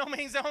mine. No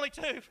means the only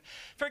two.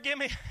 Forgive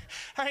me.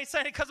 I ain't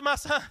saying it because of my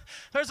son.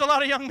 There's a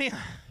lot of young men.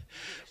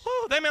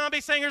 Woo, they may not be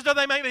singers, though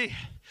they may be.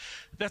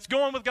 That's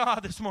going with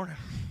God this morning.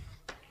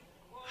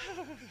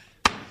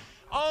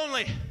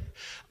 Only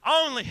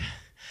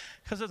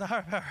because of the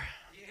higher power.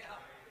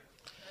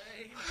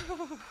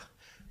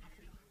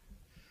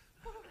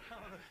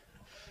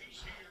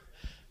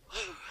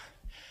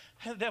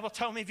 The devil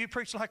told me if you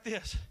preach like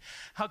this,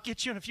 I'll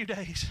get you in a few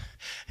days.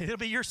 It'll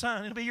be your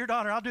son. It'll be your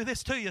daughter. I'll do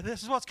this to you.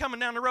 This is what's coming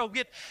down the road.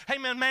 Get,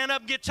 amen, man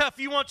up, get tough if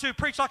you want to.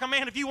 Preach like a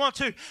man if you want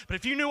to. But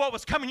if you knew what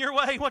was coming your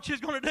way, what you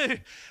was going to do,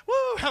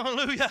 woo,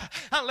 hallelujah.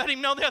 I let him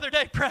know the other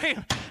day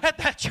praying at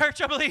that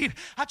church, I believe.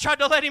 I tried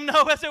to let him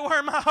know as it were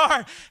in my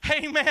heart.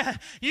 Amen.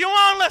 You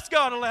won't unless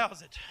God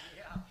allows it.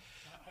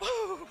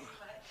 Woo.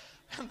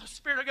 And the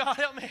Spirit of God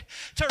helped me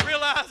to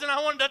realize, and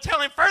I wanted to tell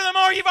him,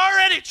 furthermore, you've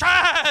already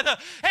tried.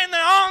 And the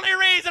only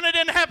reason it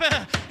didn't happen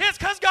is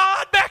because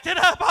God backed it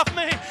up off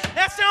me.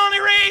 That's the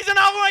only reason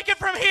I'll make it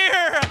from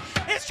here.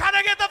 Is trying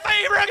to get the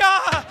favor of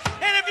God.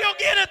 And if you'll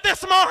get it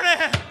this morning,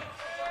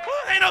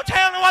 well, ain't no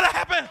telling what'll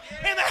happen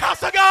in the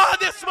house of God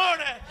this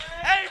morning.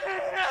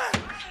 Amen.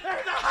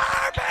 There's a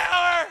higher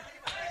power.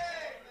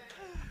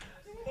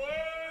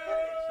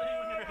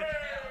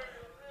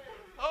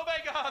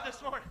 Obey God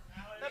this morning.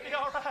 That'd be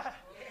all right.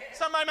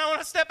 Somebody might want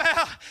to step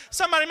out.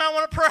 Somebody might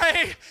want to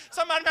pray.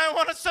 Somebody might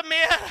want to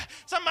submit.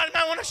 Somebody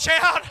might want to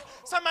shout.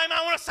 Somebody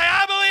might want to say,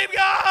 I believe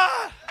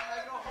God.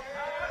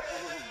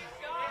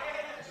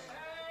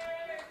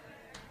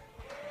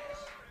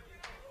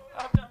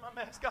 I've done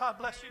my best. God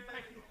bless you.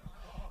 Thank you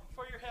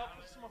for your help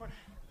this morning.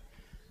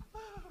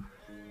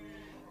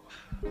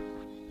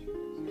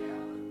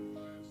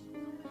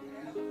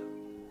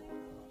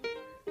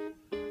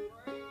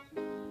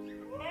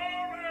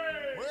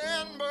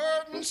 When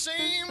burdens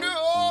seem to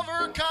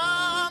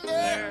overcome,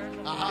 there's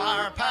a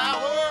higher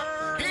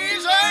power.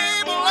 He's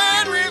able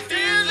and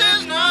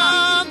refuses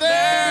none.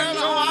 There's a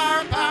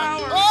higher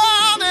power.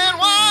 Oh, then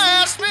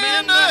why ask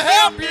men to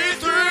help you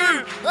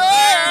through?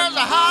 There's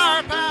a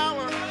higher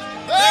power.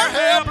 They're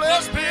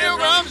helpless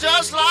pilgrims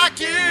just like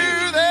you.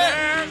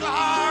 There's a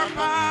higher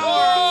power.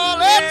 Oh,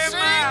 let's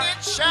sing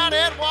it, shout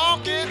it,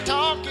 walk it,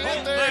 talk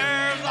it.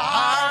 There's a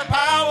higher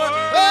power.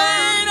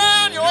 Lay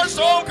down your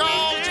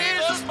so-called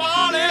Jesus,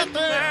 fall it.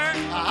 There's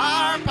a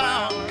higher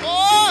power.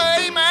 Oh,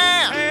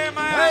 amen.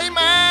 Amen.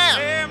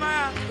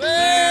 Amen.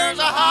 There's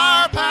a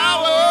higher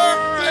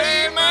power.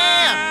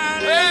 Amen.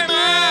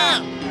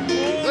 Amen.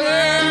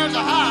 There's a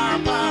higher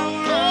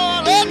power.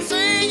 Oh, let's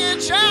sing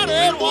it, shout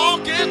it,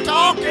 walk it,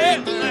 talk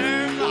it.